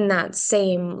communities in that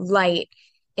same light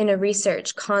in a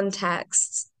research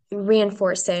context,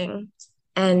 reinforcing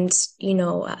and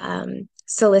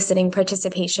soliciting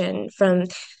participation from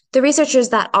the researchers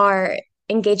that are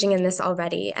engaging in this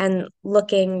already, and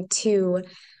looking to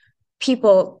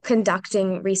people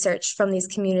conducting research from these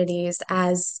communities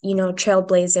as,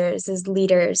 trailblazers, as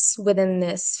leaders within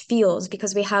this field,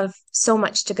 because we have so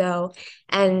much to go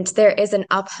and there is an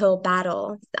uphill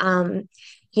battle.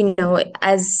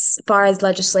 As far as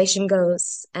legislation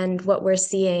goes and what we're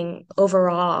seeing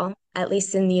overall, at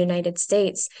least in the United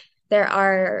States, there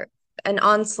are an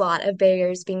onslaught of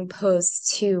barriers being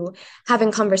posed to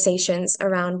having conversations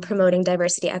around promoting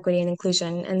diversity, equity, and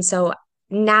inclusion. And so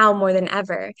now more than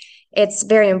ever, it's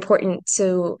very important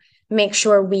to make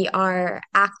sure we are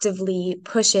actively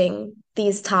pushing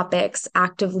these topics,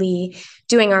 actively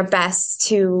doing our best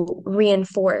to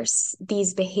reinforce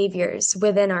these behaviors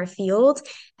within our field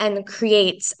and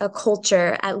create a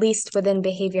culture, at least within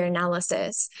behavior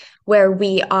analysis, where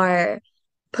we are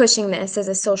pushing this as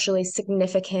a socially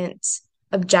significant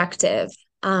objective,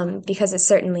 because it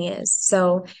certainly is.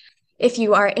 So, if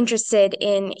you are interested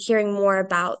in hearing more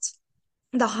about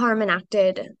the harm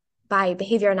enacted by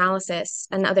behavior analysis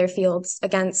and other fields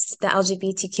against the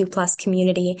LGBTQ plus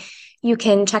community, you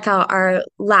can check out our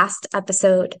last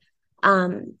episode,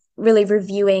 really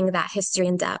reviewing that history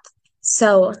in depth.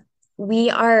 So we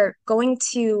are going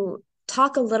to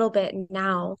talk a little bit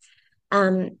now,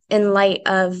 in light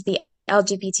of the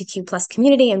LGBTQ plus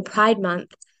community and Pride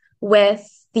Month, with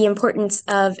the importance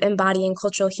of embodying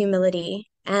cultural humility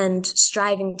and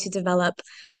striving to develop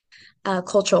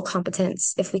cultural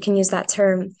competence, if we can use that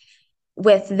term,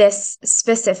 with this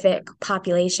specific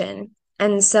population.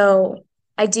 And so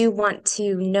I do want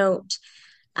to note,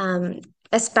 um,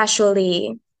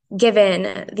 especially given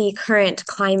the current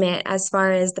climate as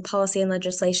far as the policy and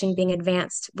legislation being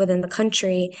advanced within the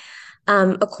country,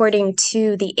 according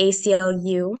to the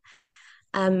ACLU,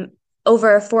 um,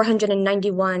 over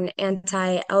 491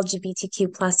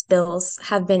 anti-LGBTQ plus bills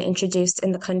have been introduced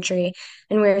in the country,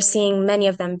 and we're seeing many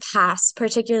of them pass,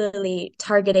 particularly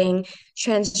targeting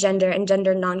transgender and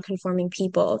gender nonconforming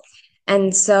people.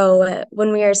 And so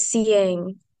when we are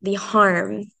seeing the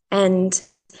harm and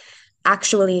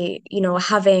actually,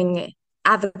 having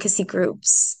advocacy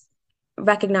groups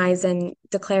recognize and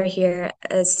declare here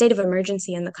a state of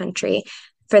emergency in the country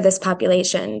for this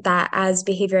population, that as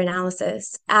behavior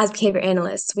analysts,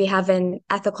 we have an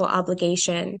ethical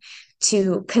obligation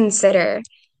to consider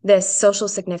this social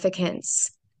significance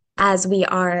as we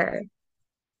are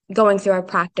going through our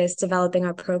practice, developing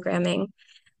our programming.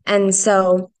 And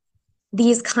so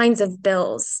these kinds of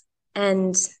bills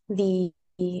and the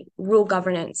rule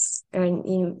governance or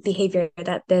behavior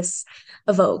that this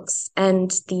evokes,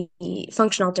 and the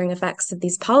function altering effects of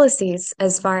these policies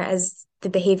as far as the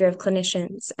behavior of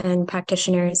clinicians and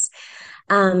practitioners,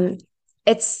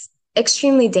 it's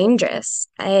extremely dangerous.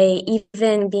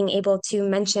 Even being able to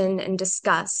mention and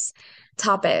discuss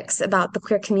topics about the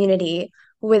queer community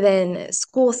within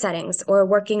school settings, or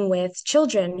working with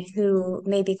children who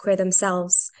may be queer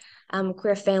themselves,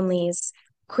 queer families,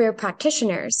 queer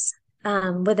practitioners,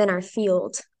 within our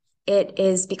field, it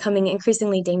is becoming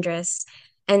increasingly dangerous.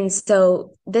 And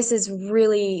so this is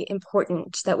really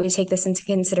important that we take this into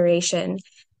consideration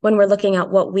when we're looking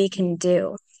at what we can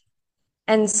do.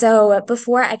 And so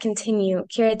before I continue,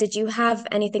 Kira, did you have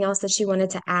anything else that you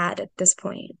wanted to add at this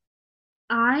point?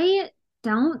 I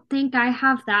don't think I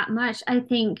have that much. I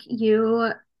think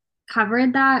you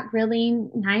covered that really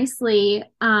nicely.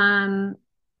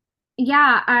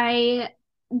 Yeah, I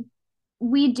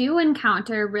we do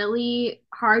encounter really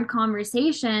hard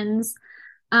conversations.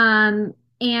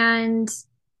 And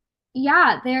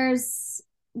yeah, there's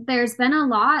there's been a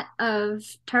lot of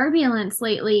turbulence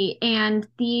lately, and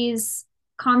these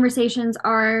conversations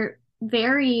are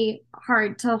very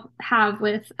hard to have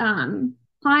with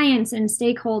clients and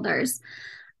stakeholders.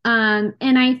 And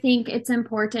I think it's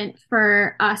important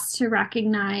for us to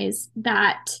recognize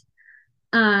that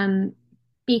um,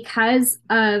 because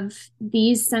of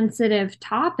these sensitive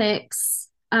topics,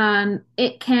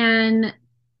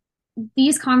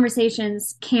 these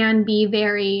conversations can be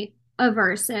very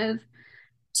aversive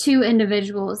to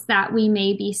individuals that we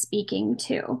may be speaking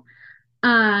to.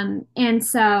 And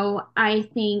so I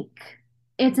think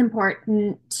it's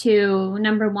important to,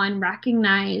 number one,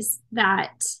 recognize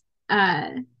that uh,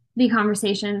 the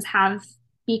conversations have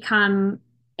become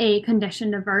a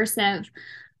conditioned aversive.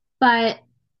 But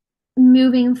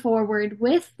moving forward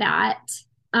with that,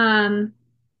 um,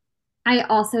 I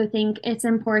also think it's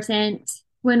important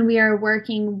when we are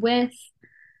working with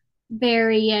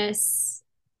various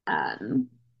um,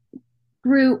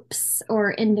 groups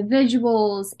or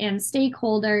individuals and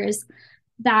stakeholders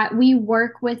that we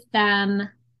work with them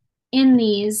in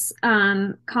these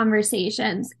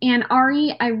conversations. And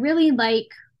Ari, I really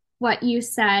like what you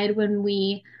said when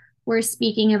we were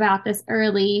speaking about this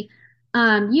early.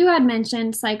 You had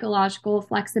mentioned psychological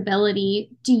flexibility.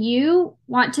 Do you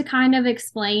want to kind of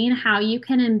explain how you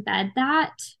can embed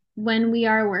that when we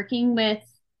are working with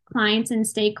clients and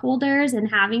stakeholders and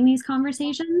having these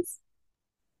conversations?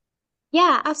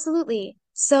 Yeah, absolutely.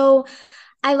 So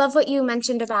I love what you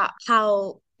mentioned about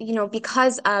how,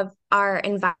 because of our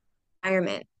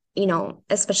environment,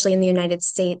 especially in the United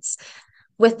States,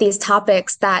 with these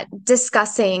topics, that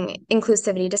discussing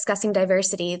inclusivity, discussing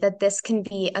diversity, that this can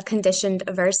be a conditioned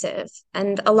aversive.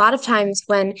 And a lot of times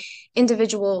when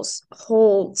individuals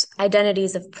hold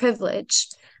identities of privilege,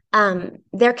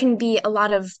 there can be a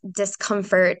lot of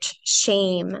discomfort,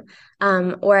 shame,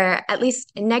 or at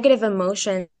least negative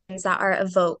emotions that are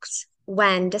evoked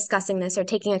when discussing this or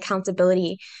taking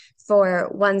accountability for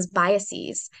one's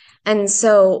biases. And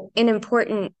so, an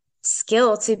important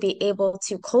skill to be able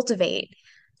to cultivate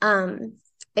um,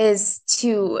 is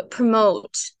to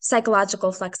promote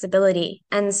psychological flexibility.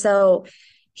 And so,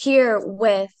 here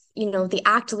with the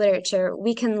ACT literature,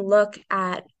 we can look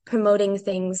at promoting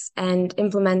things and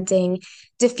implementing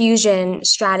diffusion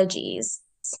strategies,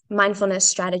 mindfulness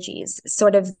strategies,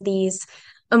 sort of these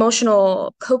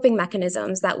emotional coping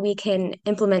mechanisms that we can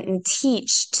implement and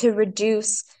teach to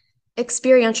reduce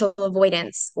experiential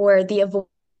avoidance or the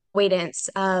avoidance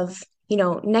of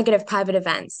negative private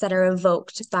events that are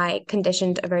evoked by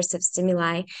conditioned aversive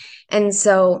stimuli. And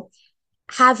so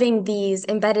having these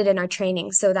embedded in our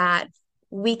training so that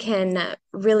we can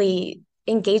really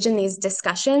engage in these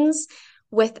discussions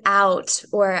without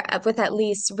or with at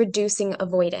least reducing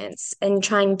avoidance and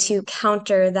trying to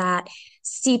counter that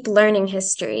steep learning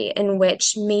history in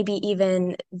which maybe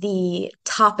even the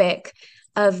topic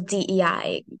of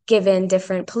DEI, given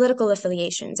different political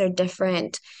affiliations or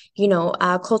different,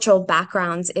 cultural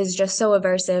backgrounds, is just so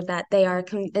aversive that they are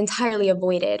entirely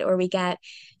avoided, or we get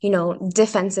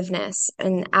defensiveness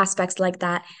and aspects like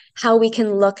that, how we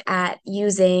can look at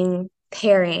using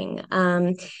pairing,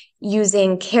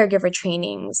 using caregiver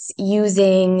trainings,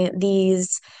 using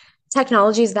these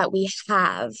technologies that we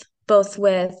have, both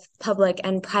with public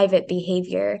and private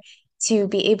behavior, to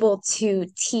be able to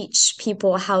teach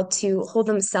people how to hold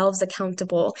themselves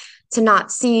accountable, to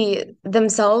not see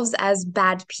themselves as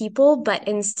bad people, but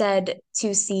instead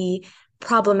to see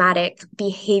problematic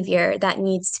behavior that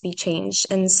needs to be changed.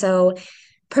 And so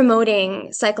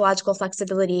promoting psychological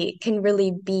flexibility can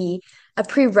really be a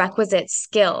prerequisite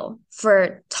skill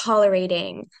for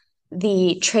tolerating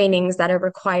the trainings that are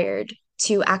required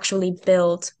to actually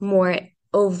build more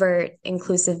overt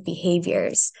inclusive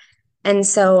behaviors. And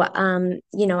so,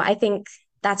 I think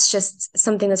that's just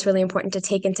something that's really important to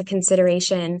take into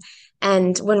consideration.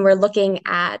 And when we're looking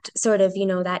at sort of,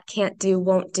 that can't do,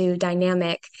 won't do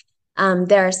dynamic,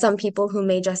 there are some people who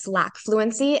may just lack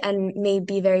fluency and may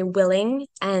be very willing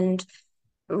and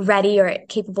ready or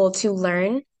capable to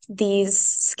learn these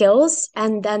skills.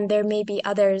 And then there may be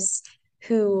others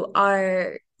who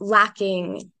are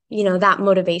lacking, that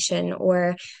motivation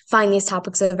or find these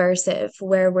topics aversive,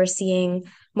 where we're seeing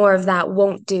more of that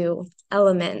won't do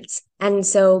element. And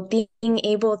so being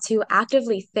able to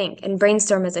actively think and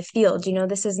brainstorm as a field,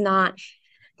 this is not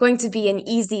going to be an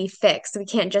easy fix. We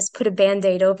can't just put a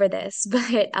band-aid over this,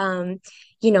 but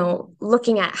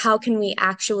looking at how can we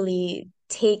actually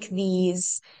take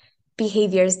these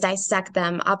behaviors, dissect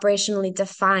them, operationally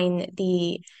define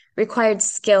the required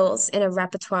skills in a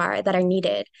repertoire that are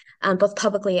needed, both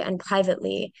publicly and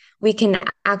privately, we can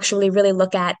actually really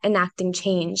look at enacting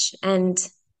change and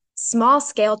small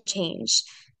scale change,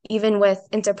 even with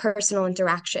interpersonal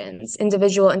interactions,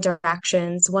 individual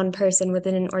interactions, one person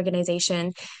within an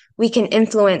organization, we can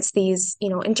influence these,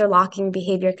 interlocking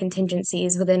behavior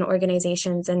contingencies within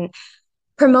organizations and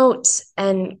promote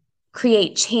and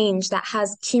create change that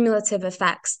has cumulative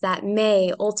effects that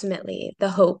may ultimately, the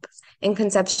hope in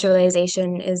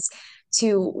conceptualization is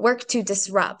to work to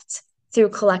disrupt through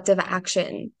collective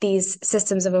action these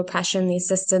systems of oppression, these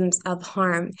systems of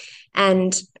harm.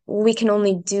 And we can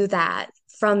only do that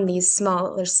from these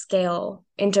smaller scale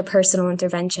interpersonal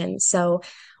interventions. So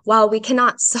while we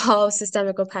cannot solve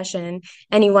systemic oppression,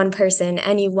 any one person,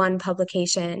 any one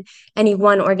publication, any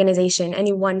one organization,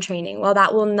 any one training, while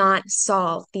that will not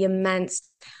solve the immense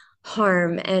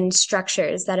harm and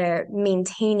structures that are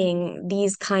maintaining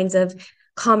these kinds of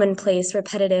commonplace,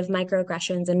 repetitive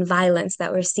microaggressions and violence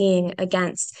that we're seeing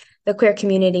against the queer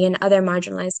community and other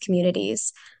marginalized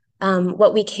communities.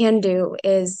 What we can do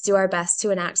is do our best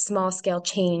to enact small scale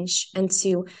change and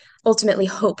to ultimately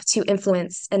hope to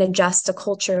influence and adjust a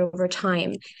culture over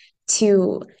time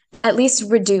to at least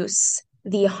reduce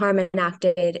the harm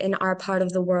enacted in our part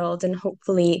of the world and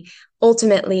hopefully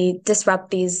ultimately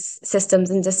disrupt these systems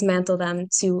and dismantle them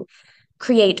to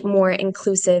create more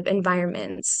inclusive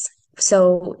environments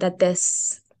so that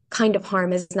this kind of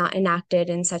harm is not enacted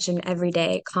in such an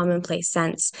everyday commonplace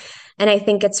sense. And I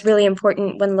think it's really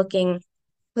important when looking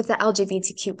with the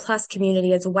LGBTQ plus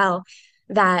community as well,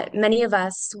 that many of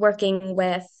us working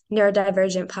with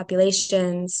neurodivergent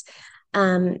populations,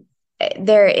 um,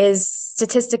 there is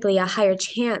statistically a higher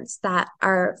chance that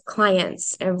our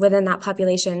clients within that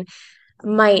population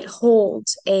might hold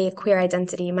a queer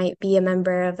identity, might be a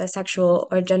member of a sexual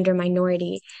or gender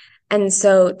minority. And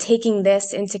so taking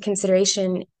this into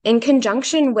consideration in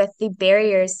conjunction with the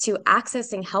barriers to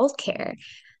accessing healthcare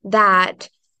that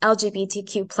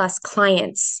LGBTQ plus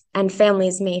clients and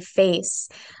families may face,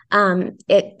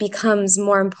 it becomes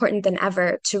more important than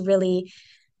ever to really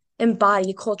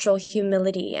embody cultural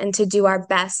humility and to do our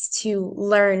best to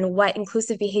learn what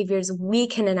inclusive behaviors we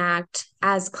can enact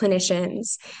as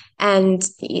clinicians and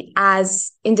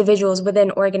as individuals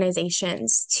within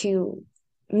organizations to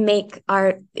make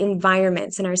our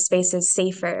environments and our spaces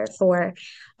safer for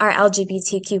our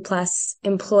LGBTQ plus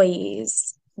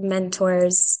employees,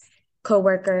 mentors,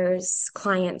 coworkers,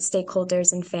 clients,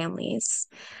 stakeholders, and families.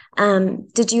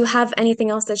 Did you have anything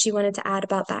else that you wanted to add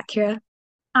about that, Kira?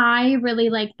 I really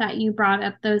like that you brought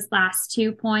up those last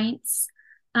 2 points.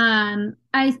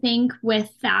 I think with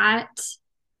that,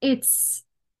 it's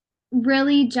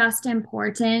really just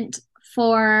important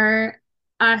for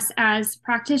us as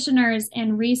practitioners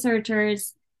and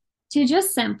researchers to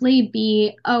just simply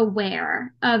be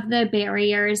aware of the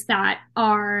barriers that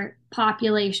our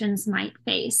populations might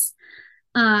face.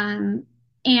 Um,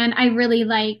 and I really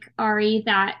like, Ari,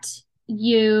 that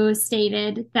you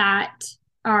stated that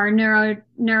our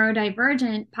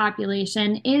neurodivergent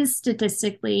population is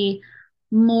statistically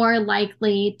more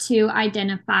likely to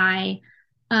identify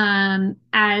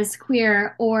as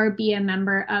queer or be a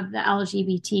member of the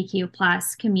LGBTQ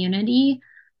plus community.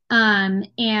 And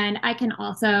I can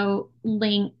also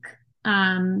link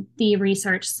the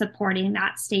research supporting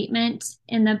that statement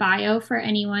in the bio for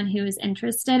anyone who is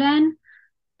interested in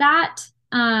that.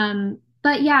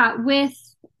 But yeah, with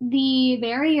the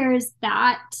barriers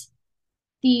that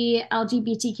the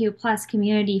LGBTQ plus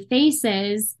community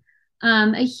faces,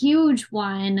 a huge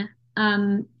one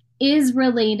is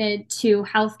related to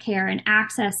healthcare and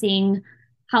accessing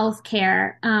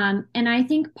healthcare. And I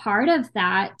think part of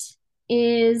that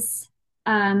is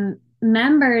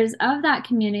members of that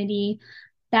community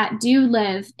that do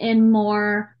live in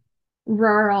more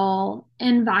rural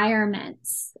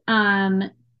environments,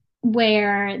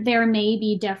 where there may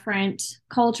be different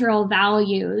cultural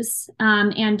values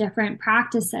and different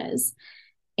practices.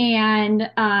 And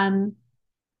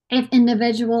if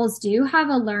individuals do have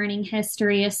a learning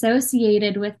history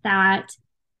associated with that,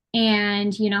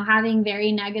 and having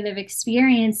very negative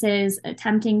experiences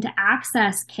attempting to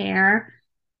access care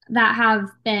that have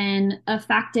been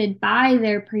affected by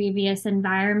their previous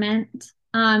environment,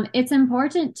 it's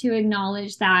important to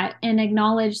acknowledge that and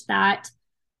acknowledge that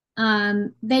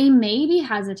they may be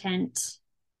hesitant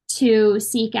to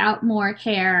seek out more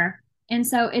care. And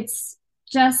so it's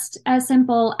just as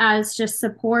simple as just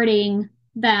supporting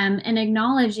them and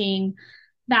acknowledging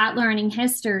that learning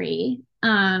history.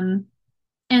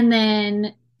 And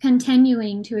then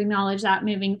continuing to acknowledge that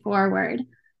moving forward.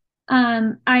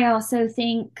 I also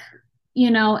think,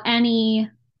 any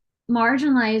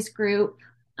marginalized group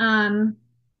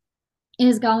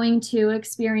is going to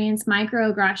experience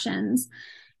microaggressions.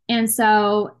 And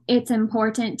so it's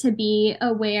important to be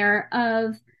aware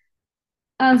of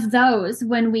of those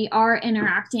when we are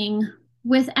interacting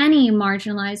with any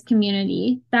marginalized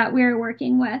community that we're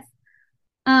working with.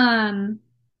 Um,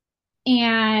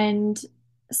 and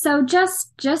so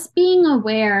just being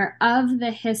aware of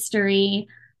the history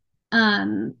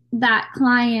that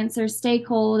clients or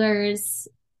stakeholders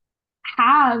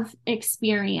have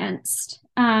experienced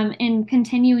and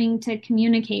continuing to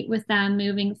communicate with them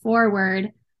moving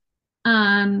forward.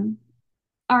 Um,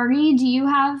 Ari, do you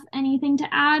have anything to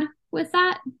add with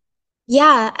that?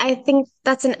 Yeah, I think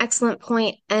that's an excellent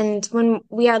point. And when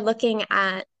we are looking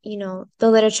at, the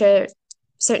literature,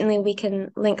 certainly we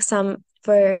can link some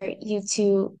for you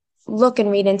to look and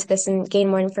read into this and gain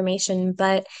more information.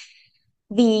 But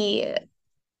the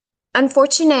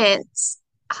unfortunate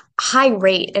high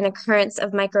rate and occurrence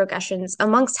of microaggressions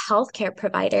amongst healthcare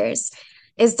providers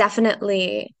is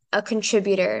definitely a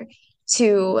contributor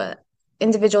to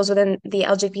individuals within the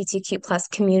LGBTQ plus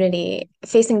community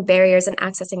facing barriers in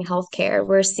accessing healthcare.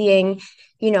 We're seeing,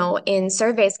 in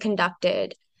surveys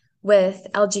conducted with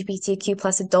LGBTQ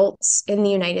plus adults in the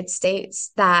United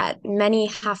States, that many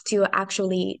have to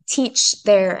actually teach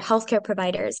their healthcare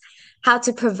providers how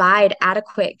to provide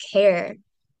adequate care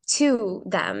to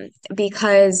them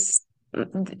because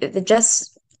the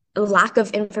just lack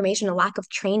of information, a lack of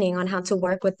training on how to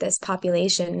work with this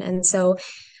population. And so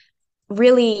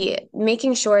really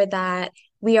making sure that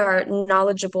we are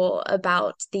knowledgeable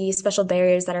about the special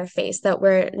barriers that are faced, that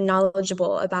we're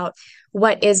knowledgeable about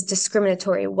what is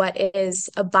discriminatory, what is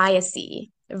a biasy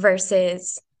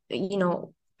versus,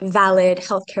 valid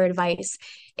healthcare advice.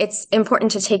 It's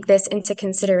important to take this into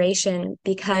consideration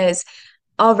because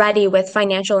already with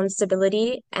financial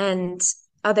instability and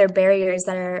other barriers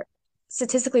that are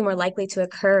statistically more likely to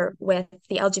occur with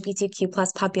the LGBTQ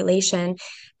plus population,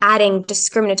 adding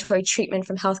discriminatory treatment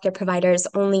from healthcare providers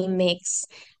only makes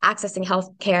accessing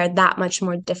healthcare that much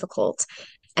more difficult.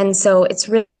 And so it's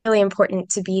really important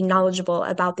to be knowledgeable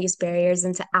about these barriers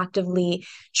and to actively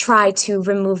try to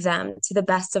remove them to the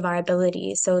best of our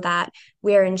ability so that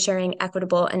we are ensuring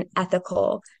equitable and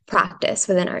ethical practice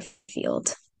within our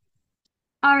field.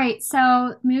 All right,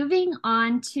 so moving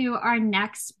on to our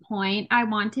next point, I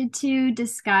wanted to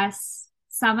discuss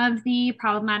some of the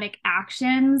problematic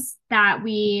actions that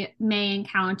we may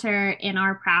encounter in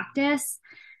our practice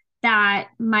that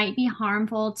might be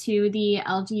harmful to the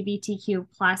LGBTQ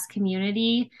plus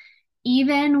community,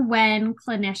 even when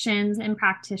clinicians and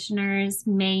practitioners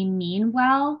may mean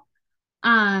well.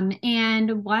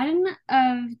 And one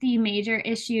of the major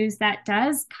issues that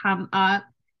does come up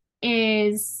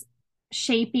is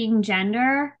shaping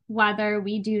gender, whether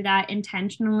we do that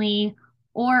intentionally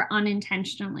or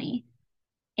unintentionally.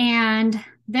 And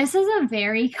this is a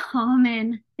very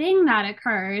common thing that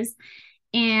occurs.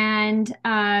 And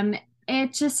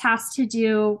it just has to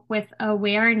do with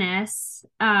awareness.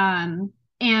 And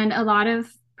a lot of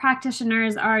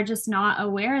practitioners are just not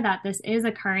aware that this is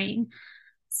occurring.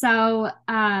 So,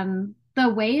 the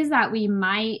ways that we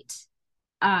might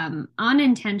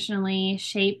unintentionally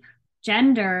shape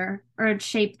gender or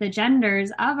shape the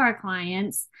genders of our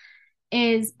clients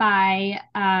is by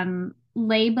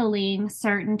labeling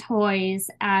certain toys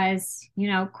as,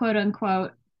 quote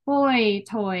unquote, boy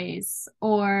toys,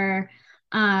 or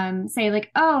say,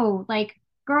 like, oh, like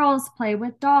girls play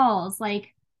with dolls,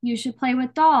 like you should play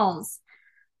with dolls.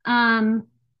 Um,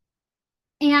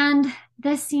 and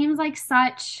this seems like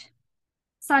such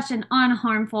an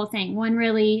unharmful thing when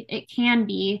really it can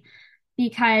be,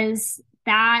 because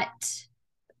that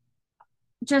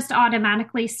just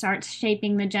automatically starts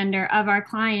shaping the gender of our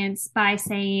clients by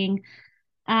saying,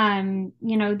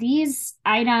 these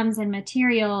items and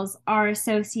materials are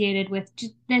associated with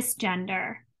this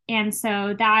gender. And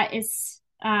so that is,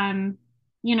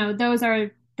 those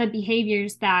are the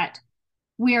behaviors that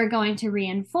we are going to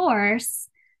reinforce.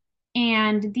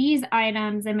 And these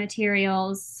items and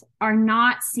materials are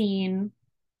not seen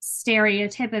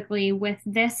stereotypically with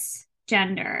this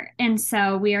gender. And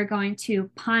so we are going to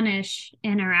punish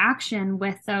interaction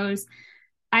with those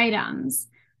items.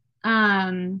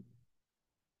 Um,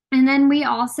 and then we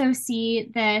also see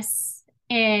this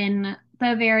in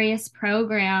the various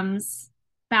programs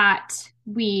that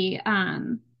we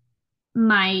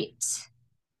might,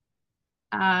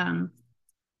 um,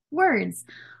 words.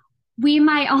 We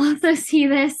might also see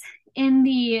this in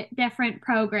the different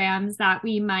programs that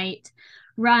we might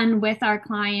run with our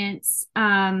clients.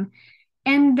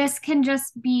 And this can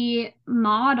just be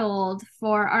modeled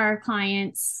for our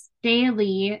clients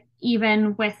daily,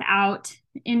 even without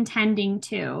intending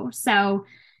to. So,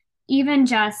 even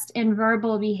just in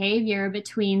verbal behavior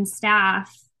between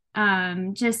staff,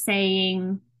 just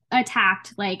saying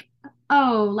attacked, like,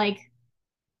 oh, like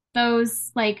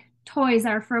those like toys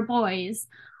are for boys.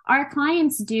 Our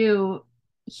clients do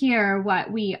hear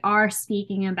what we are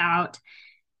speaking about,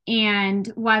 and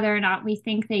whether or not we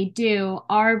think they do,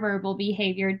 our verbal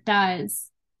behavior does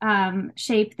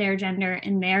shape their gender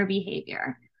and their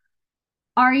behavior.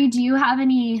 Ari, do you have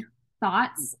any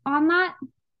thoughts on that?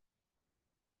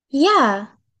 Yeah.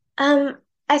 Um,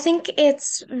 I think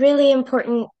it's really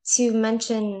important to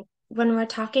mention when we're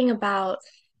talking about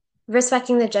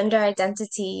respecting the gender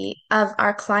identity of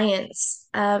our clients.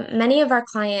 Many of our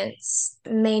clients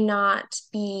may not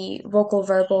be vocal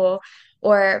verbal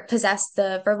or possess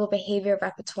the verbal behavior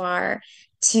repertoire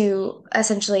to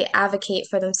essentially advocate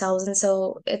for themselves. And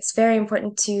so it's very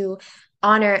important to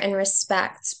honor and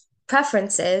respect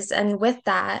preferences. And with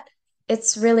that,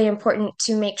 it's really important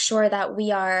to make sure that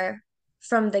we are,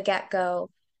 from the get-go,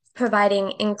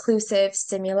 providing inclusive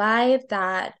stimuli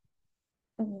that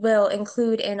will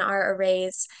include in our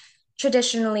arrays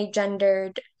traditionally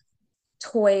gendered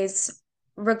toys,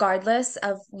 regardless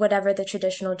of whatever the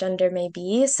traditional gender may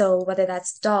be. So, whether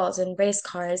that's dolls and race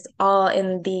cars, all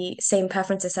in the same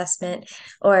preference assessment,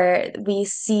 or we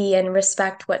see and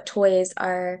respect what toys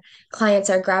our clients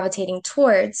are gravitating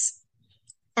towards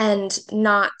and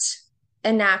not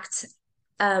enact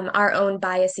our own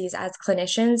biases as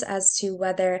clinicians as to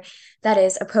whether that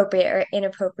is appropriate or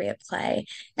inappropriate play.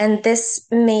 And this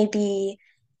may be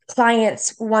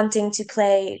clients wanting to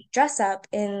play dress up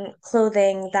in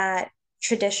clothing that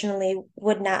traditionally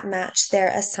would not match their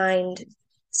assigned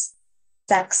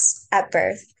sex at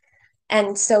birth.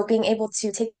 And so being able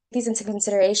to take these into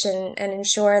consideration and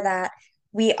ensure that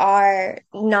we are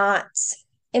not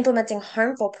implementing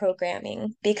harmful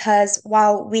programming, because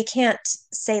while we can't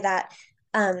say that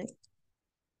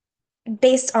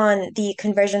based on the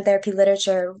conversion therapy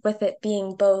literature, with it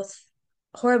being both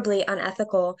horribly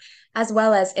unethical as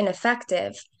well as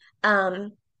ineffective,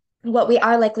 um, what we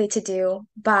are likely to do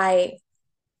by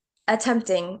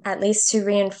attempting at least to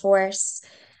reinforce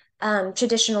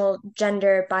traditional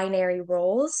gender binary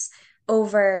roles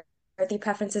over the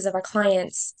preferences of our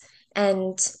clients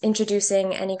and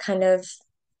introducing any kind of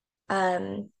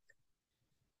um,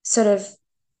 sort of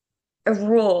a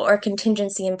rule or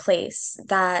contingency in place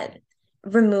that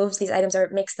removes these items or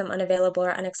makes them unavailable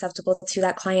or unacceptable to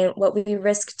that client. What we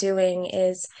risk doing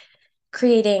is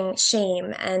creating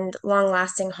shame and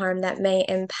long-lasting harm that may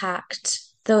impact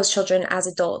those children as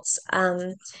adults,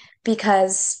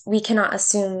 because we cannot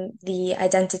assume the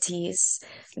identities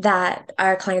that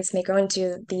our clients may grow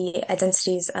into, the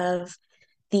identities of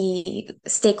the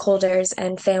stakeholders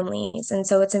and families. And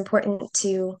so it's important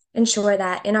to ensure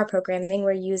that in our programming,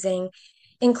 we're using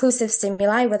inclusive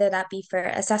stimuli, whether that be for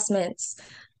assessments,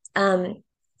 um,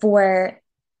 for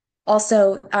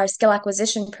also our skill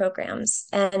acquisition programs.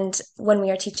 And when we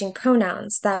are teaching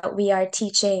pronouns, that we are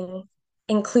teaching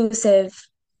inclusive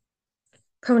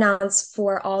pronouns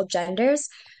for all genders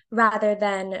rather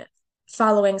than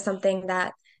following something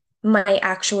that might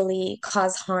actually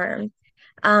cause harm.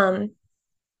 Um,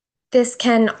 this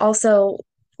can also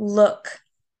look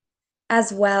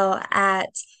as well at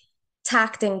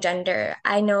tacting gender.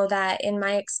 I know that in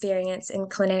my experience in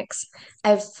clinics,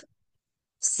 I've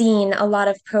seen a lot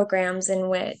of programs in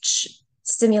which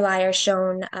stimuli are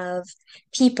shown of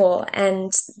people,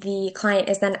 and the client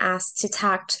is then asked to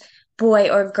tact boy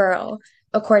or girl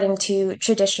according to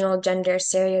traditional gender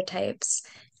stereotypes.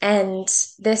 And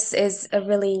this is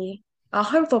a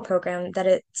harmful program, that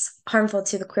it's harmful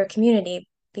to the queer community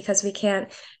because we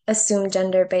can't assume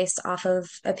gender based off of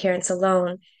appearance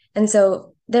alone. And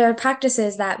so there are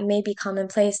practices that may be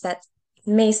commonplace that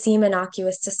may seem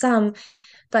innocuous to some,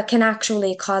 but can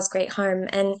actually cause great harm.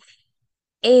 And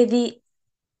the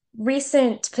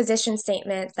recent position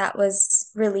statement that was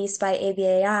released by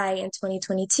ABAI in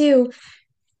 2022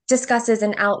 discusses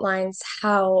and outlines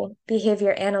how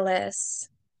behavior analysts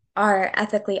are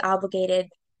ethically obligated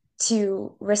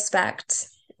to respect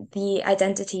the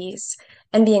identities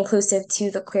and be inclusive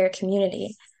to the queer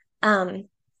community. Um,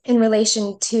 in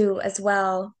relation to, as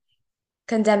well,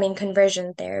 condemning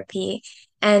conversion therapy.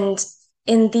 And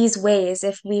in these ways,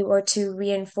 if we were to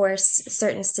reinforce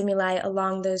certain stimuli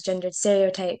along those gendered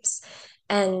stereotypes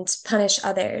and punish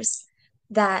others,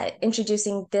 that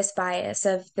introducing this bias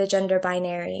of the gender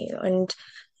binary and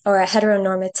or a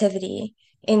heteronormativity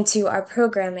into our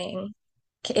programming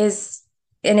is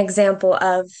an example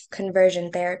of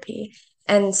conversion therapy.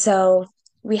 And so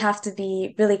we have to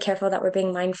be really careful that we're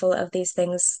being mindful of these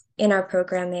things in our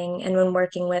programming and when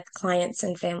working with clients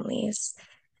and families.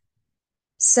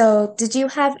 So, did you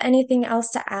have anything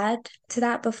else to add to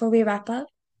that before we wrap up?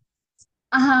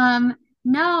 Um,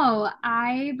 no,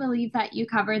 I believe that you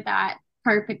covered that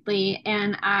perfectly,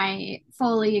 and I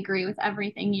fully agree with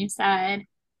everything you said.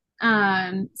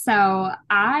 So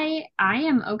I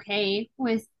am okay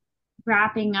with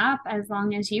wrapping up as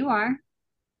long as you are.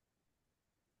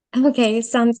 Okay,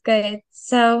 sounds good.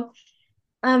 So,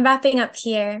 wrapping up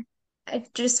here, I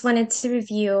just wanted to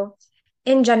review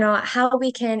in general how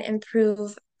we can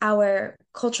improve our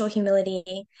cultural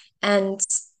humility and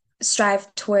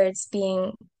strive towards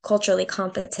being culturally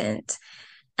competent.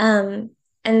 Um,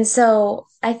 and so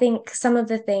I think some of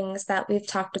the things that we've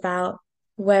talked about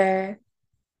were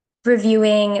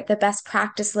reviewing the best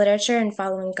practice literature and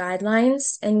following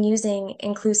guidelines and using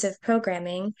inclusive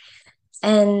programming.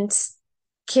 And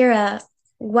Kira,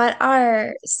 what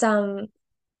are some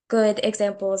good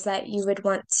examples that you would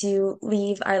want to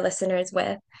leave our listeners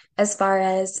with as far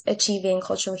as achieving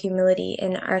cultural humility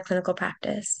in our clinical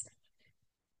practice?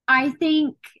 I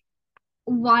think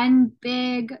one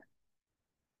big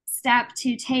step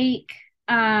to take,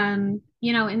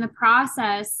 in the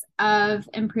process of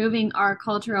improving our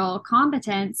cultural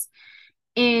competence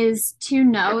is to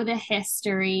know the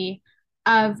history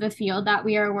of the field that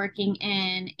we are working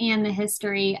in and the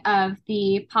history of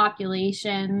the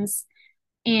populations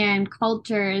and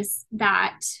cultures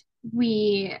that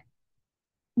we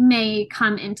may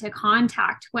come into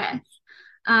contact with.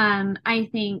 I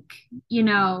think,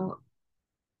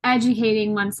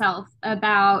 educating oneself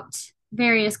about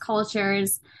various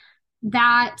cultures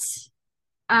that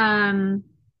um,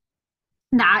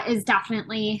 that is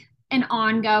definitely an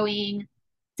ongoing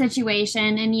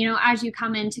situation. And as you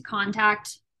come into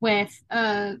contact with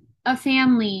a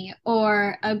family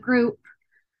or a group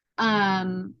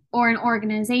or an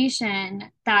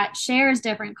organization that shares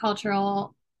different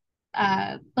cultural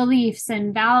beliefs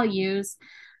and values,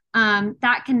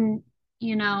 that can,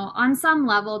 on some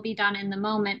level be done in the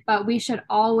moment, but we should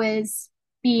always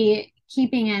be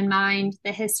keeping in mind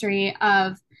the history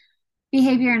of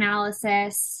behavior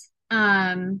analysis,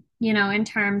 in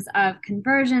terms of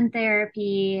conversion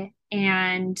therapy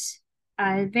and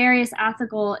various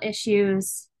ethical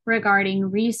issues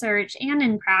regarding research and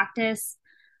in practice,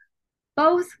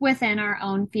 both within our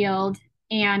own field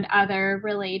and other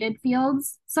related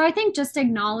fields. So I think just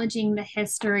acknowledging the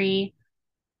history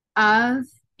of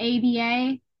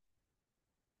ABA,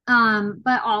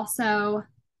 but also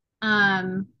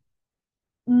um,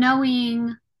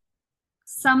 knowing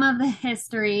some of the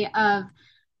history of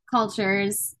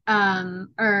cultures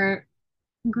or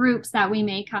groups that we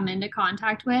may come into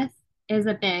contact with is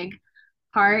a big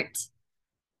part.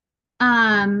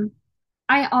 Um,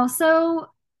 I also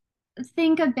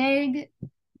think a big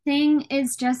thing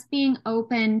is just being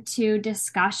open to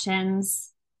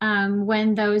discussions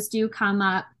when those do come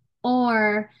up,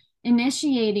 or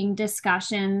initiating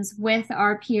discussions with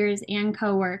our peers and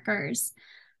coworkers.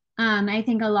 I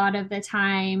think a lot of the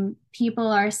time people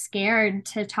are scared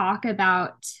to talk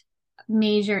about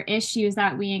major issues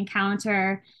that we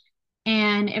encounter.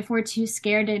 And if we're too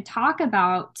scared to talk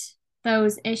about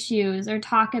those issues or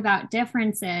talk about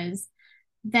differences,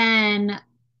 then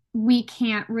we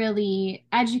can't really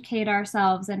educate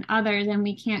ourselves and others, and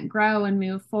we can't grow and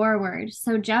move forward.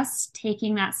 So just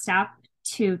taking that step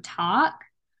to talk,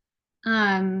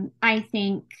 I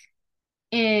think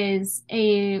is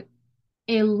a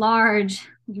large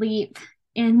leap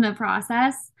in the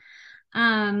process.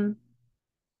 Um,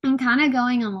 and kind of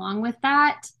going along with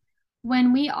that,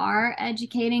 when we are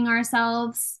educating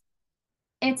ourselves,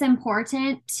 it's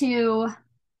important to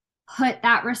put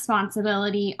that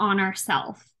responsibility on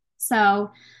ourselves.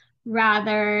 So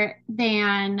rather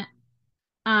than,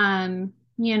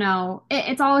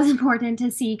 it's always important to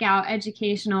seek out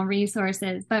educational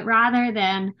resources, but rather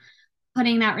than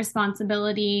putting that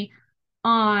responsibility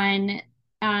on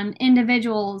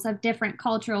individuals of different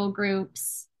cultural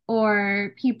groups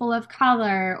or people of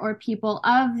color or people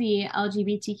of the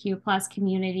LGBTQ plus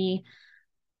community,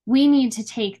 we need to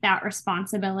take that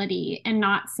responsibility and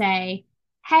not say,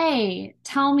 hey,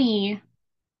 tell me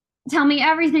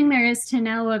everything there is to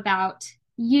know about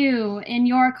you and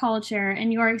your culture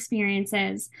and your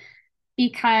experiences,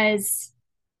 because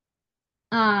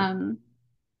um,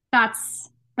 that's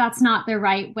not the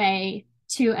right way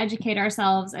to educate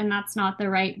ourselves, and that's not the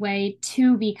right way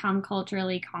to become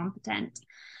culturally competent.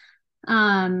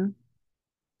 Um,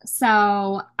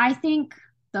 so I think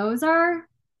those are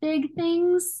big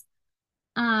things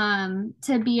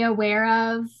to be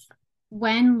aware of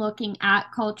when looking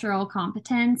at cultural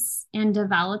competence and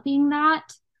developing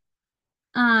that.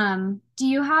 Do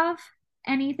you have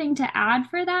anything to add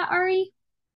for that, Ari?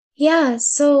 Yeah,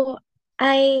 so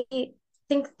I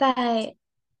think that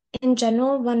in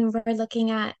general, when we're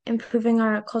looking at improving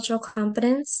our cultural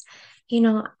competence,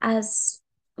 as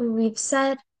we've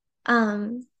said,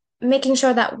 um, making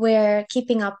sure that we're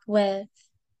keeping up with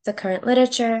the current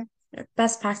literature,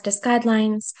 best practice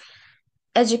guidelines,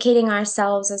 educating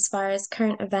ourselves as far as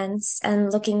current events,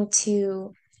 and looking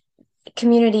to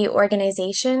community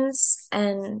organizations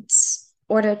and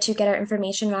order to get our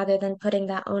information rather than putting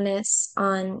that onus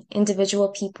on individual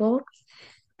people,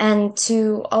 and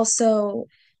to also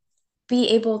be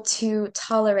able to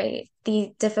tolerate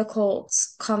the difficult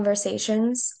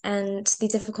conversations and the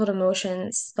difficult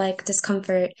emotions like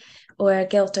discomfort or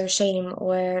guilt or shame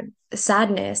or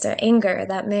sadness or anger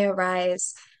that may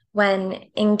arise when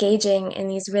engaging in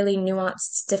these really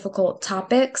nuanced, difficult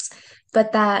topics,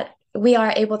 but that we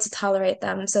are able to tolerate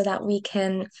them so that we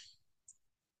can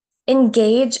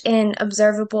engage in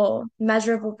observable,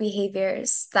 measurable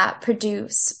behaviors that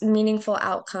produce meaningful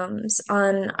outcomes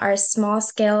on our small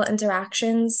scale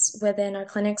interactions within our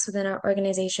clinics, within our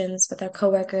organizations, with our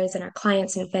coworkers and our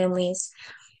clients and families,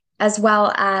 as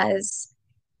well as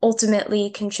ultimately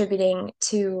contributing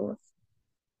to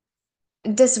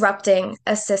disrupting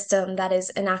a system that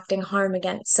is enacting harm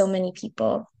against so many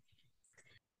people.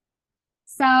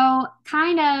 So,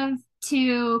 kind of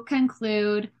to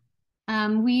conclude,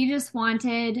 we just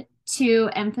wanted to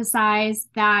emphasize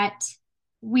that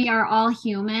we are all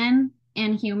human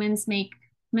and humans make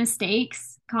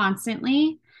mistakes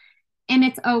constantly, and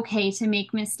it's okay to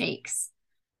make mistakes.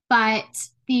 But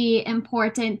the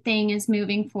important thing is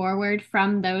moving forward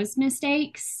from those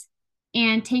mistakes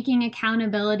and taking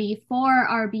accountability for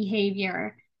our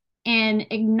behavior and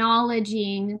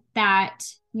acknowledging that,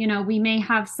 we may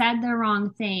have said the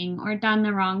wrong thing or done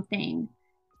the wrong thing.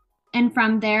 And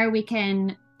from there, we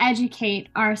can educate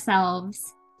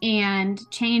ourselves and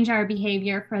change our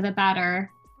behavior for the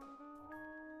better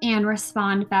and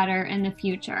respond better in the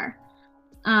future.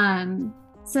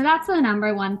 So that's the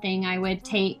number one thing I would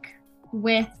take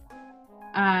with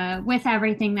with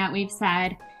everything that we've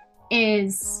said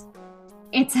is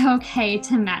it's okay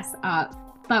to mess up,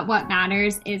 but what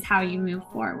matters is how you move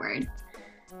forward.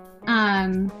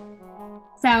 Um,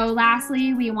 so,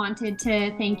 lastly, we wanted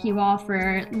to thank you all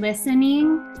for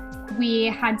listening. We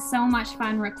had so much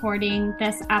fun recording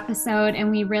this episode,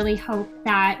 and we really hope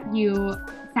that you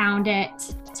found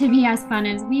it to be as fun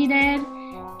as we did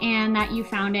and that you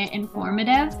found it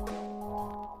informative.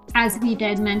 As we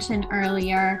did mention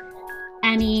earlier,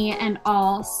 any and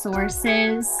all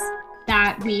sources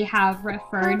that we have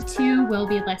referred to will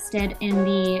be listed in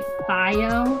the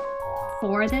bio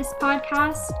for this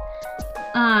podcast.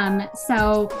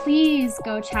 So please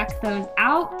go check those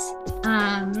out.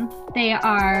 They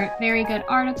are very good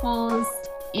articles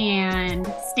and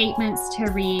statements to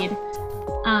read.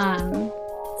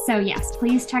 So yes,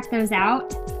 please check those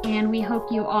out, and we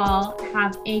hope you all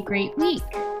have a great week.